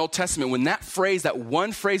times in the Old Testament, when that phrase, that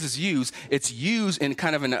one phrase is used, it's used in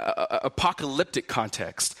kind of an apocalyptic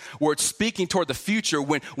context where it's speaking toward the future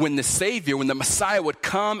when the Savior, when the Messiah would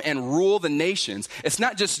come and rule the nations. It's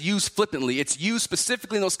not just used flippantly. It's used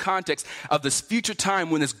specifically in those contexts of this future time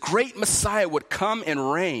when this great Messiah would come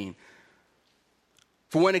and reign.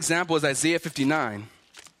 For one example is Isaiah 59.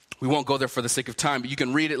 We won't go there for the sake of time, but you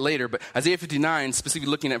can read it later. But Isaiah 59,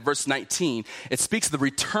 specifically looking at verse 19, it speaks of the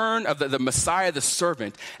return of the Messiah, the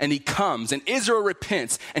servant, and he comes, and Israel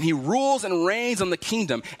repents, and he rules and reigns on the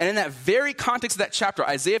kingdom. And in that very context of that chapter,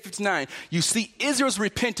 Isaiah 59, you see Israel's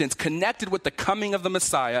repentance connected with the coming of the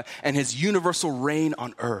Messiah and his universal reign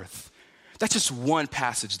on earth. That's just one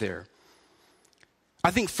passage there. I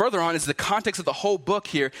think further on is the context of the whole book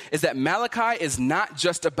here is that Malachi is not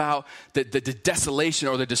just about the desolation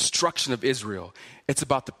or the destruction of Israel. It's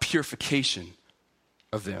about the purification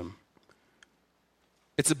of them.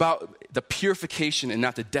 It's about the purification and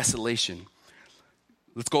not the desolation.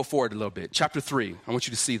 Let's go forward a little bit. Chapter 3, I want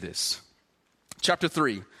you to see this. Chapter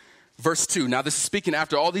 3, verse 2. Now this is speaking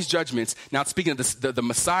after all these judgments. Now it's speaking of the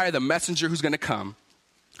Messiah, the messenger who's going to come.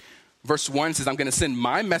 Verse 1 says, I'm going to send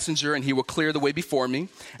my messenger, and he will clear the way before me.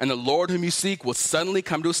 And the Lord whom you seek will suddenly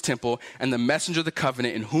come to his temple, and the messenger of the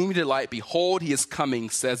covenant in whom you delight, behold, he is coming,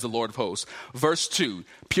 says the Lord of hosts. Verse 2,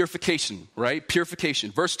 purification, right? Purification.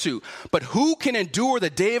 Verse 2, but who can endure the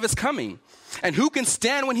day of his coming? And who can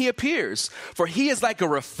stand when he appears? For he is like a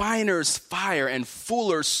refiner's fire and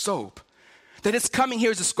fuller's soap. That his coming here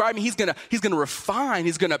is describing he's going to refine,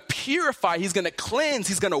 he's going to purify, he's going to cleanse,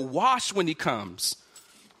 he's going to wash when he comes.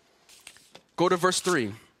 Go to verse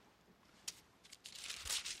 3.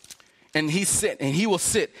 And he will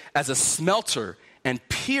sit as a smelter and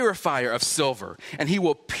purifier of silver. And he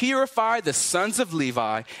will purify the sons of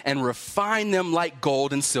Levi and refine them like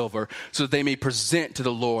gold and silver, so that they may present to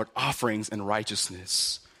the Lord offerings in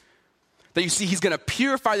righteousness. That you see, he's going to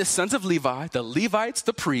purify the sons of Levi, the Levites,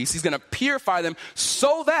 the priests. He's going to purify them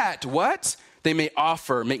so that, what? They may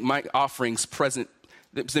make my offerings present.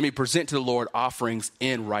 They may present to the Lord offerings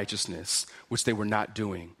in righteousness, which they were not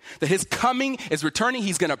doing. That his coming is returning.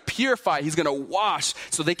 He's going to purify. He's going to wash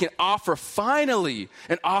so they can offer finally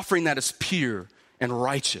an offering that is pure and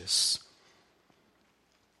righteous.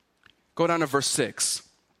 Go down to verse 6.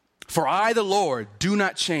 For I, the Lord, do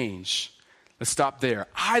not change. Let's stop there.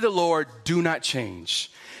 I, the Lord, do not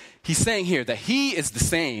change. He's saying here that he is the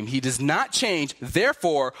same. He does not change.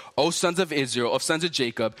 Therefore, O sons of Israel, O sons of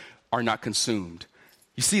Jacob, are not consumed.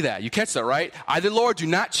 You see that? You catch that, right? I, the Lord, do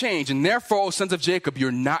not change, and therefore, O sons of Jacob,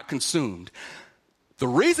 you're not consumed. The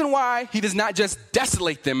reason why he does not just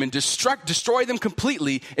desolate them and destroy them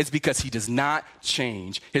completely is because he does not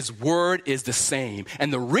change. His word is the same.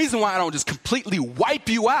 And the reason why I don't just completely wipe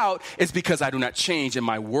you out is because I do not change, and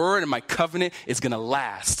my word and my covenant is going to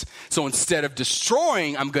last. So instead of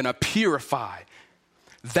destroying, I'm going to purify.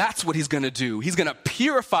 That's what he's going to do. He's going to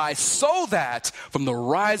purify so that from the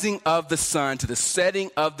rising of the sun to the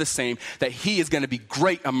setting of the same, that he is going to be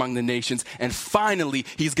great among the nations. And finally,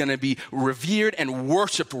 he's going to be revered and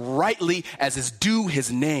worshiped rightly as is due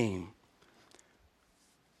his name.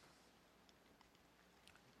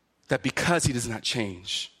 That because he does not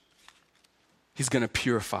change, he's going to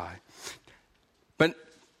purify. But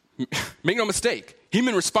make no mistake,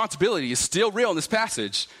 human responsibility is still real in this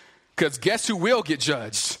passage. Because guess who will get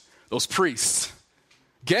judged? Those priests.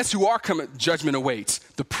 Guess who judgment awaits?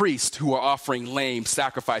 The priests who are offering lame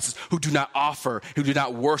sacrifices, who do not offer, who do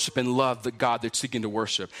not worship and love the God they're seeking to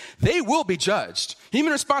worship. They will be judged.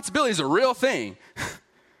 Human responsibility is a real thing.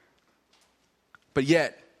 But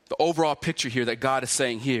yet, the overall picture here that God is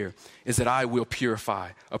saying here is that I will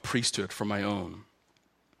purify a priesthood for my own.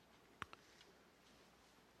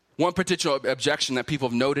 One particular objection that people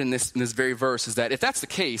have noted in this very verse is that if that's the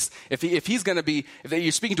case, if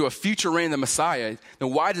you're speaking to a future reign of the Messiah,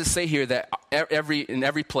 then why does it say here that in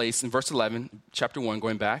every place, in verse 11, chapter 1,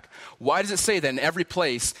 going back, why does it say that in every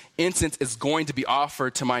place incense is going to be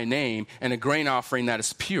offered to my name and a grain offering that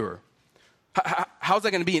is pure? How is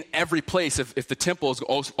that going to be in every place if the temple is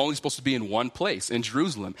only supposed to be in one place, in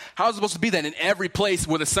Jerusalem? How is it supposed to be that in every place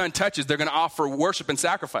where the sun touches, they're going to offer worship and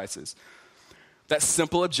sacrifices? That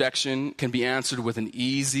simple objection can be answered with an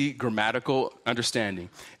easy grammatical understanding,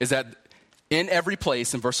 is that in every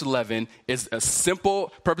place in verse 11 is a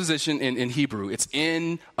simple preposition in Hebrew. It's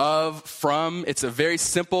in, of, from. It's a very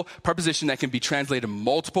simple preposition that can be translated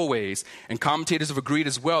multiple ways. And commentators have agreed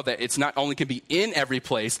as well that it's not only can be in every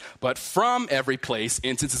place, but from every place,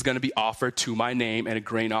 incense is going to be offered to my name and a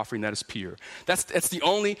grain offering that is pure. That's the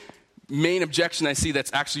only main objection I see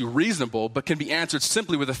that's actually reasonable, but can be answered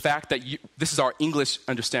simply with the fact that this is our English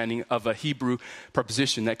understanding of a Hebrew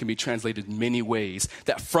preposition that can be translated many ways.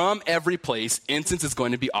 That from every place, incense is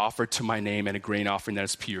going to be offered to my name and a grain offering that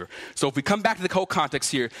is pure. So if we come back to the whole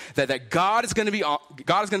context here, that God is going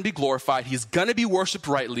to be glorified. He's going to be worshipped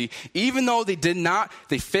rightly, even though they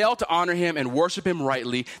failed to honor him and worship him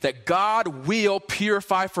rightly. That God will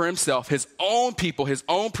purify for himself his own people, his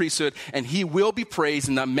own priesthood, and he will be praised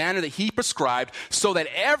in the manner that he prescribed, so that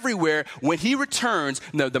everywhere when he returns,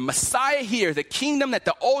 the Messiah here, the kingdom that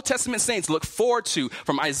the Old Testament saints look forward to,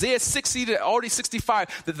 from Isaiah 60 to already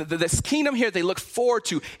 65, this kingdom here they look forward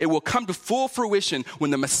to, it will come to full fruition when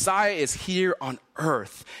the Messiah is here on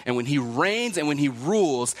earth. And when he reigns and when he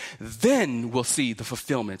rules, then we'll see the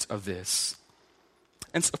fulfillment of this.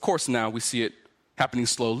 And of course now we see it happening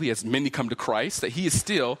slowly as many come to Christ, that he is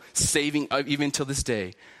still saving even till this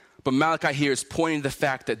day. But Malachi here is pointing to the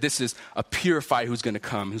fact that this is a purifier who's going to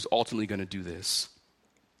come, who's ultimately going to do this.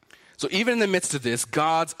 So even in the midst of this,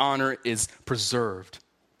 God's honor is preserved.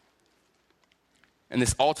 And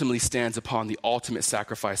this ultimately stands upon the ultimate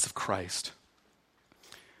sacrifice of Christ.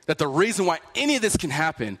 That the reason why any of this can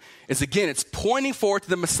happen is, again, it's pointing forward to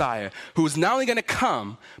the Messiah, who is not only going to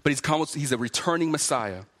come, but he's a returning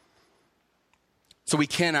Messiah. So we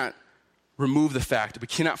cannot remove the fact, we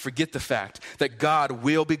cannot forget the fact that God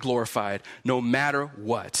will be glorified no matter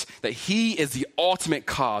what. That he is the ultimate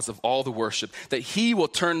cause of all the worship. That he will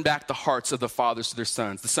turn back the hearts of the fathers to their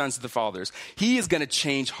sons, the sons to the fathers. He is going to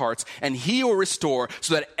change hearts, and he will restore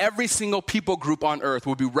so that every single people group on earth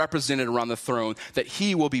will be represented around the throne, that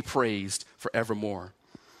he will be praised forevermore.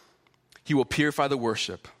 He will purify the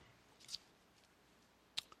worship.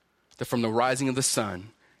 That from the rising of the sun,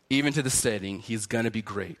 even to the setting, he's going to be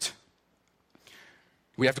great.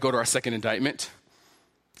 We have to go to our second indictment.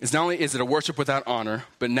 It's not only is it a worship without honor,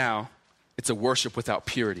 but now it's a worship without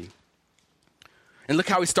purity. And look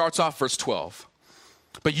how he starts off verse 12.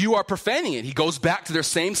 But you are profaning it. He goes back to their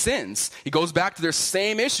same sins. He goes back to their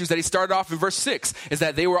same issues that he started off in verse 6, is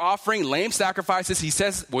that they were offering lame sacrifices. He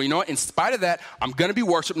says, well, you know what? In spite of that, I'm going to be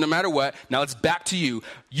worshiped no matter what. Now let's back to you.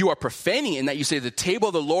 You are profaning it in that you say the table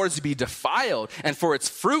of the Lord is to be defiled, and for its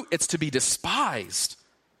fruit it's to be despised.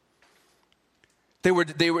 They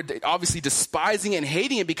were obviously despising it and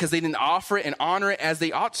hating it because they didn't offer it and honor it as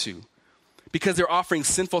they ought to. Because they're offering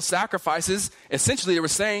sinful sacrifices, essentially they were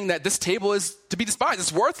saying that this table is to be despised.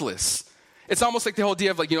 It's worthless. It's almost like the whole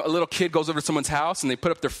idea of, like, you know, a little kid goes over to someone's house and they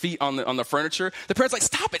put up their feet on the furniture. The parents are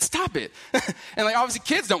like, stop it. And like, obviously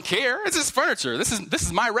kids don't care. It's just furniture. This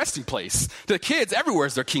is my resting place. To the kids, everywhere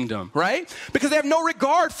is their kingdom, right? Because they have no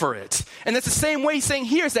regard for it. And that's the same way he's saying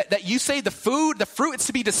here, is that you say the fruit is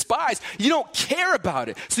to be despised. You don't care about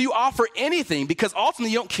it. So you offer anything because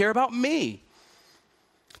ultimately you don't care about me.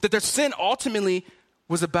 That their sin ultimately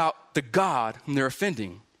was about the God whom they're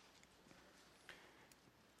offending.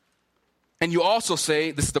 And you also say,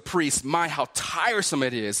 this is the priest, how tiresome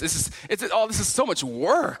it is. This is so much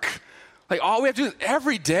work. Like, all we have to do is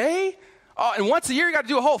every day? Oh, and once a year you got to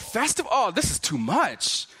do a whole festival? Oh, this is too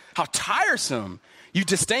much. How tiresome. You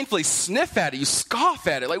disdainfully sniff at it. You scoff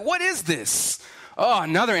at it. Like, what is this? Oh,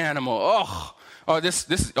 another animal. This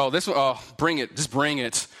one. Oh, bring it. Just bring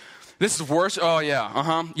it. This is worse. Oh,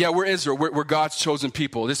 yeah. Yeah, we're Israel. We're God's chosen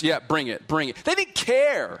people. Bring it. They didn't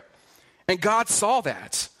care. And God saw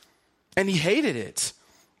that. And he hated it.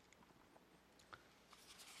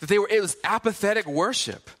 That it was apathetic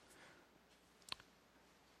worship.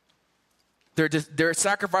 Their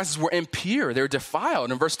sacrifices were impure. They were defiled.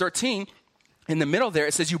 And in verse 13, in the middle there,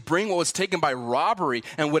 it says, you bring what was taken by robbery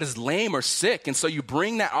and what is lame or sick. And so you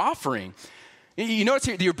bring that offering. You notice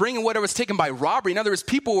here, you're bringing whatever was taken by robbery. In other words,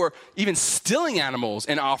 people were even stealing animals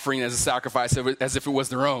and offering as a sacrifice as if it was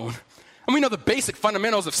their own. And we know the basic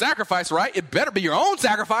fundamentals of sacrifice, right? It better be your own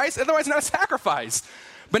sacrifice, otherwise it's not a sacrifice.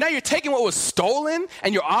 But now you're taking what was stolen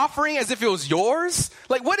and you're offering as if it was yours?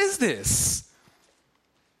 Like, what is this?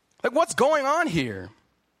 Like, what's going on here?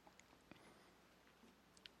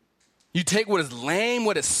 You take what is lame,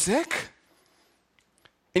 what is sick?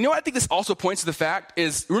 And you know what I think this also points to the fact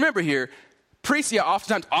is, remember here, priests,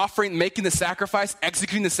 oftentimes offering, making the sacrifice,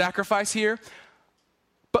 executing the sacrifice here.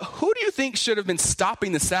 But who do you think should have been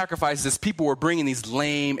stopping the sacrifices as people were bringing these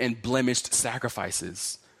lame and blemished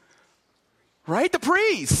sacrifices? Right? The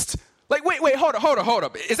priest. Like, wait, hold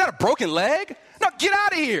up. Is that a broken leg? No, get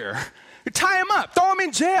out of here. Tie him up. Throw him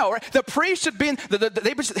in jail. Right? The priest should have been,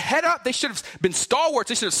 they should head up. They should have been stalwarts.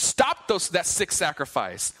 They should have stopped that sick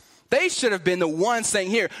sacrifice. They should have been the ones saying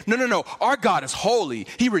here, no, our God is holy.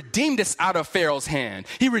 He redeemed us out of Pharaoh's hand.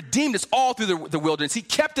 He redeemed us all through the wilderness. He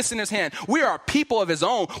kept us in his hand. We are a people of his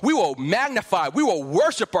own. We will magnify. We will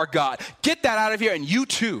worship our God. Get that out of here, and you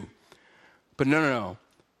too. But no.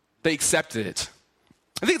 They accepted it.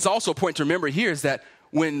 I think it's also a point to remember here is that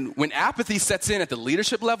when apathy sets in at the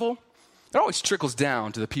leadership level, it always trickles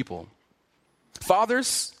down to the people.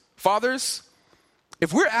 Fathers,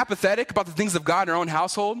 if we're apathetic about the things of God in our own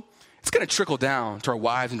household, it's going to trickle down to our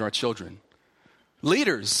wives and to our children.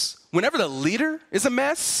 Leaders, whenever the leader is a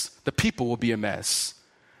mess, the people will be a mess.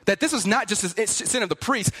 That this was not just a sin of the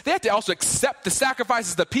priest. They had to also accept the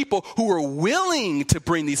sacrifices of the people who were willing to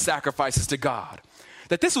bring these sacrifices to God.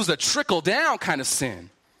 That this was a trickle-down kind of sin.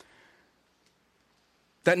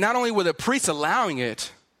 That not only were the priests allowing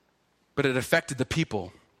it, but it affected the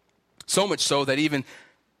people. So much so that even,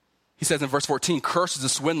 he says in verse 14, curses the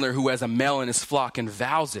swindler who has a male in his flock and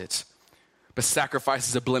vows it, but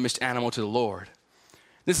sacrifices a blemished animal to the Lord.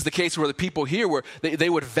 This is the case where the people here, where they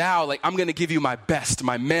would vow, like, I'm going to give you my best,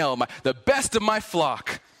 my male, the best of my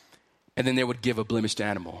flock. And then they would give a blemished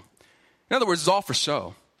animal. In other words, it's all for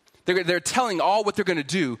show. They're telling all what they're going to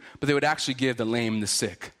do, but they would actually give the lame and the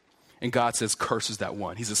sick. And God says, curses that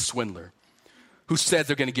one. He's a swindler who says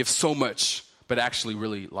they're going to give so much, but actually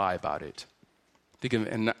really lie about it. Think of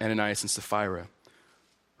Ananias and Sapphira,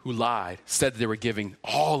 who lied, said that they were giving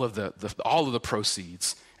all of the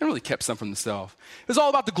proceeds, and really kept some for themselves. It was all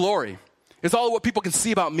about the glory. It's all what people can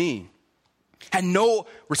see about me. Had no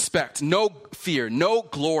respect, no fear, no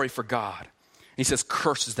glory for God. And he says,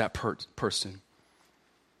 curses that person.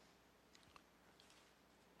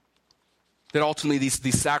 That ultimately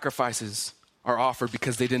these sacrifices are offered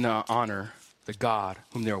because they did not honor the God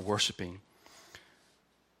whom they are worshiping.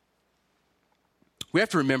 We have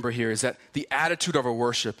to remember here is that the attitude of our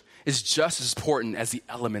worship is just as important as the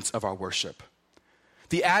elements of our worship.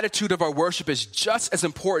 The attitude of our worship is just as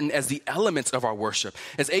important as the elements of our worship.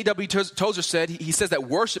 As A.W. Tozer said, he says that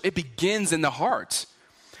worship, it begins in the heart.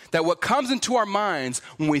 That what comes into our minds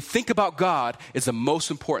when we think about God is the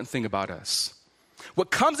most important thing about us.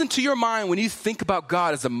 What comes into your mind when you think about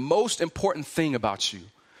God is the most important thing about you.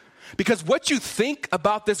 Because what you think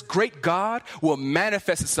about this great God will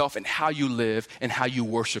manifest itself in how you live and how you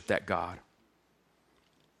worship that God.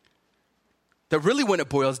 That really what it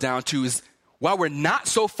boils down to is, while we're not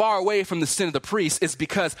so far away from the sin of the priest, is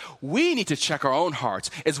because we need to check our own hearts.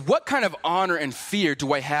 Is what kind of honor and fear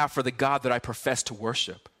do I have for the God that I profess to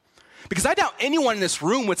worship? Because I doubt anyone in this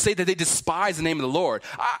room would say that they despise the name of the Lord.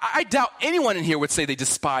 I doubt anyone in here would say they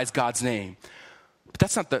despise God's name. But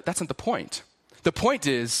that's not the point. The point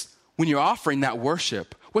is, when you're offering that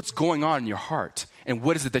worship, what's going on in your heart? And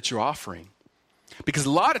what is it that you're offering? Because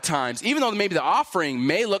a lot of times, even though maybe the offering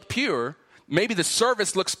may look pure, maybe the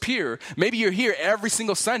service looks pure, maybe you're here every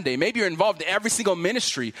single Sunday, maybe you're involved in every single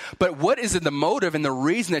ministry, but what is it the motive and the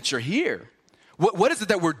reason that you're here? What is it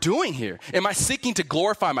that we're doing here? Am I seeking to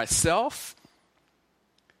glorify myself?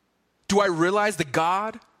 Do I realize the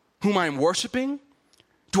God whom I'm worshiping?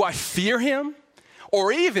 Do I fear him?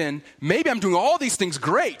 Or even, maybe I'm doing all these things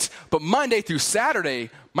great, but Monday through Saturday,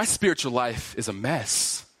 my spiritual life is a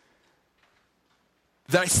mess.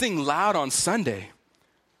 That I sing loud on Sunday,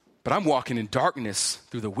 but I'm walking in darkness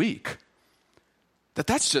through the week.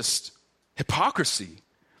 That's just hypocrisy.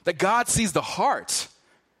 That God sees the heart.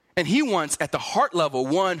 And he wants, at the heart level,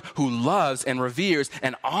 one who loves and reveres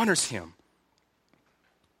and honors him.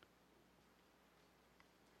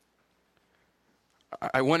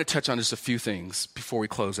 I want to touch on just a few things before we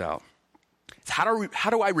close out. How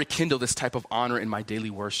do I rekindle this type of honor in my daily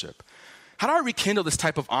worship? How do I rekindle this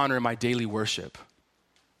type of honor in my daily worship?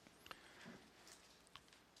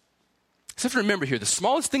 So have to remember here, the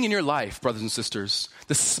smallest thing in your life, brothers and sisters,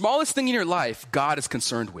 the smallest thing in your life, God is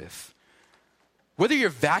concerned with. Whether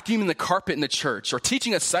you're vacuuming the carpet in the church or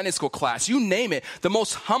teaching a Sunday school class, you name it, the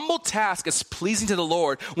most humble task is pleasing to the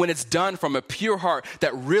Lord when it's done from a pure heart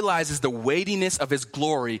that realizes the weightiness of his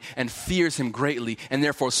glory and fears him greatly and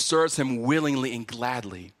therefore serves him willingly and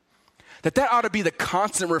gladly. That ought to be the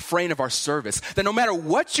constant refrain of our service. That no matter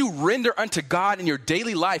what you render unto God in your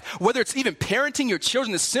daily life, whether it's even parenting your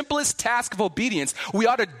children, the simplest task of obedience, we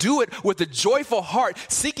ought to do it with a joyful heart,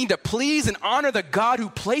 seeking to please and honor the God who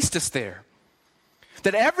placed us there.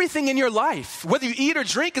 That everything in your life, whether you eat or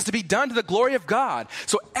drink, is to be done to the glory of God.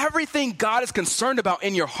 So everything God is concerned about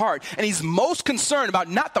in your heart, and he's most concerned about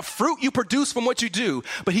not the fruit you produce from what you do,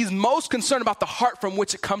 but he's most concerned about the heart from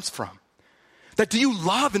which it comes from. That do you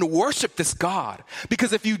love and worship this God?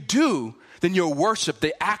 Because if you do, then your worship,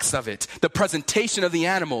 the acts of it, the presentation of the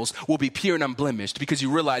animals will be pure and unblemished because you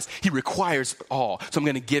realize he requires all. So I'm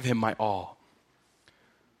going to give him my all.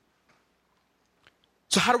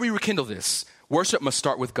 So how do we rekindle this? Worship must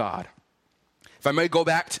start with God. If I may go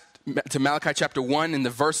back to Malachi chapter 1 in the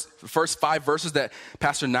first 5 verses that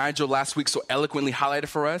Pastor Nigel last week so eloquently highlighted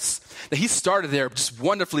for us, that he started there just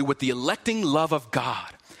wonderfully with the electing love of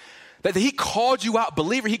God. That he called you out,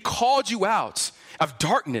 believer, he called you out of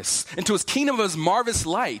darkness into his kingdom of his marvelous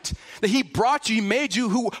light. That he brought you, he made you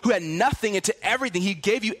who had nothing into everything. He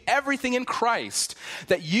gave you everything in Christ.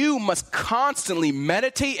 That you must constantly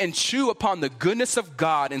meditate and chew upon the goodness of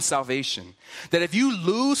God in salvation. That if you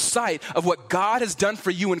lose sight of what God has done for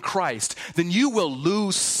you in Christ, then you will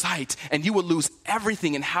lose sight and you will lose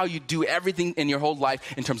everything in how you do everything in your whole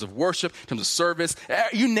life in terms of worship, in terms of service,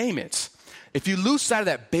 you name it. If you lose sight of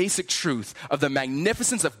that basic truth of the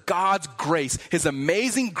magnificence of God's grace, his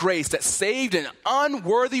amazing grace that saved an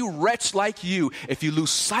unworthy wretch like you, if you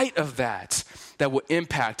lose sight of that, that will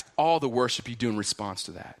impact all the worship you do in response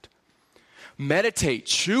to that. Meditate,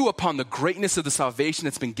 chew upon the greatness of the salvation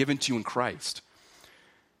that's been given to you in Christ.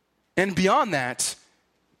 And beyond that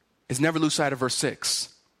is never lose sight of verse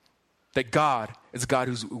 6, that God is a God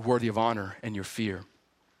who's worthy of honor and your fear.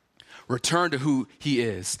 Return to who he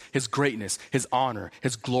is, his greatness, his honor,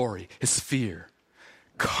 his glory, his fear.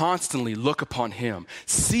 Constantly look upon him.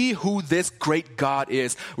 See who this great God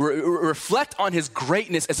is. Reflect on his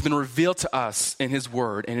greatness as been revealed to us in his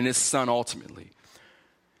word and in his son ultimately.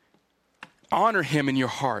 Honor him in your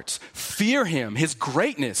hearts. Fear him, his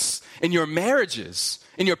greatness in your marriages,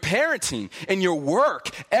 in your parenting, in your work,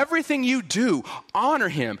 everything you do. Honor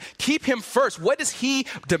him. Keep him first. What does he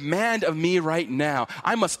demand of me right now?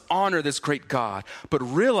 I must honor this great God. But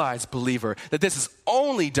realize, believer, that this is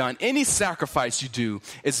only done, any sacrifice you do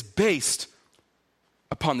is based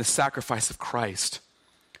upon the sacrifice of Christ.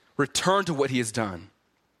 Return to what he has done.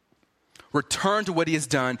 Return to what he has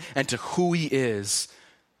done and to who he is.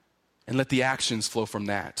 And let the actions flow from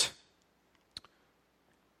that.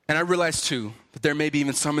 And I realize too that there may be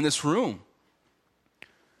even some in this room.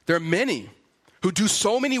 There are many who do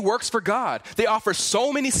so many works for God. They offer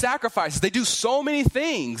so many sacrifices. They do so many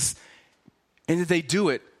things. And they do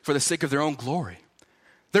it for the sake of their own glory.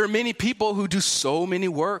 There are many people who do so many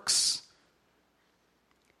works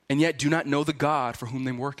and yet do not know the God for whom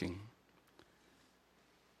they're working.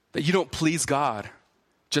 That you don't please God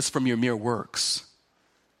just from your mere works.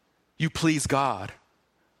 You please God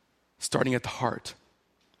starting at the heart,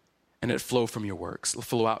 and it flow from your works. It'll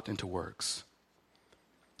flow out into works.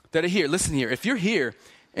 That are here, listen here. If you're here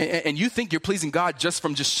and you think you're pleasing God just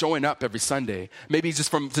from just showing up every Sunday, maybe just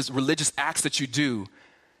from just religious acts that you do,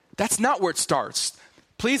 that's not where it starts.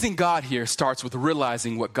 Pleasing God here starts with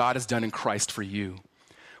realizing what God has done in Christ for you.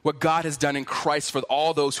 What God has done in Christ for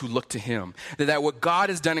all those who look to him. That what God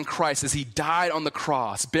has done in Christ is he died on the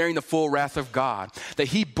cross, bearing the full wrath of God. That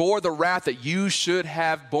he bore the wrath that you should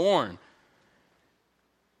have borne.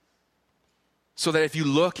 So that if you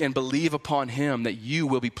look and believe upon him, that you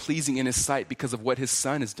will be pleasing in his sight because of what his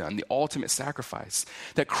son has done, the ultimate sacrifice.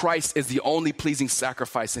 That Christ is the only pleasing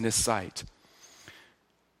sacrifice in his sight.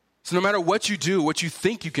 So no matter what you do, what you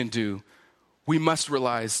think you can do, we must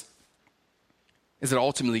realize is that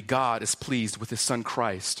ultimately God is pleased with his son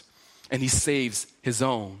Christ, and he saves his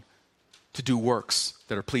own to do works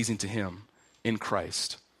that are pleasing to him in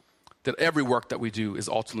Christ. That every work that we do is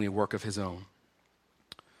ultimately a work of his own.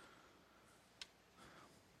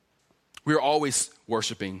 We are always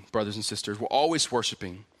worshiping, brothers and sisters. We're always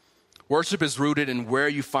worshiping. Worship is rooted in where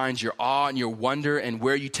you find your awe and your wonder and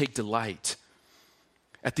where you take delight.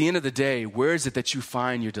 At the end of the day, where is it that you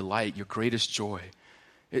find your delight, your greatest joy?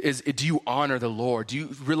 Do you honor the Lord? Do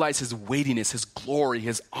you realize his weightiness, his glory,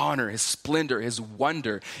 his honor, his splendor, his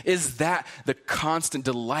wonder? Is that the constant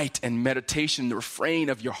delight and meditation, the refrain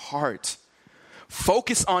of your heart?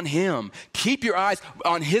 Focus on him. Keep your eyes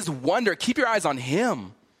on his wonder. Keep your eyes on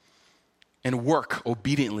him. And work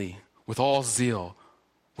obediently with all zeal,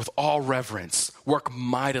 with all reverence. Work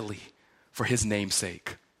mightily for his name's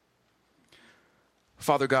sake.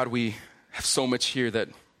 Father God, we have so much here that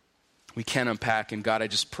we can't unpack. And God, I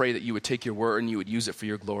just pray that you would take your word and you would use it for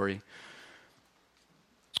your glory.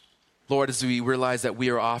 Lord, as we realize that we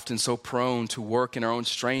are often so prone to work in our own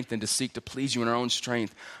strength and to seek to please you in our own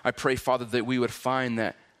strength, I pray, Father, that we would find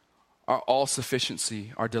that our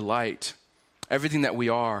all-sufficiency, our delight, everything that we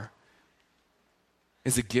are,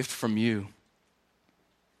 is a gift from you.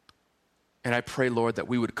 And I pray, Lord, that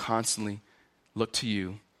we would constantly look to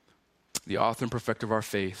you, the author and perfecter of our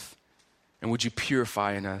faith, and would you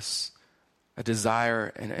purify in us a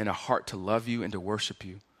desire and a heart to love you and to worship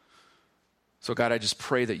you. So God, I just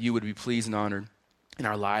pray that you would be pleased and honored in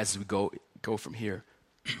our lives as we go from here.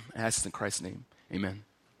 I ask this in Christ's name. Amen.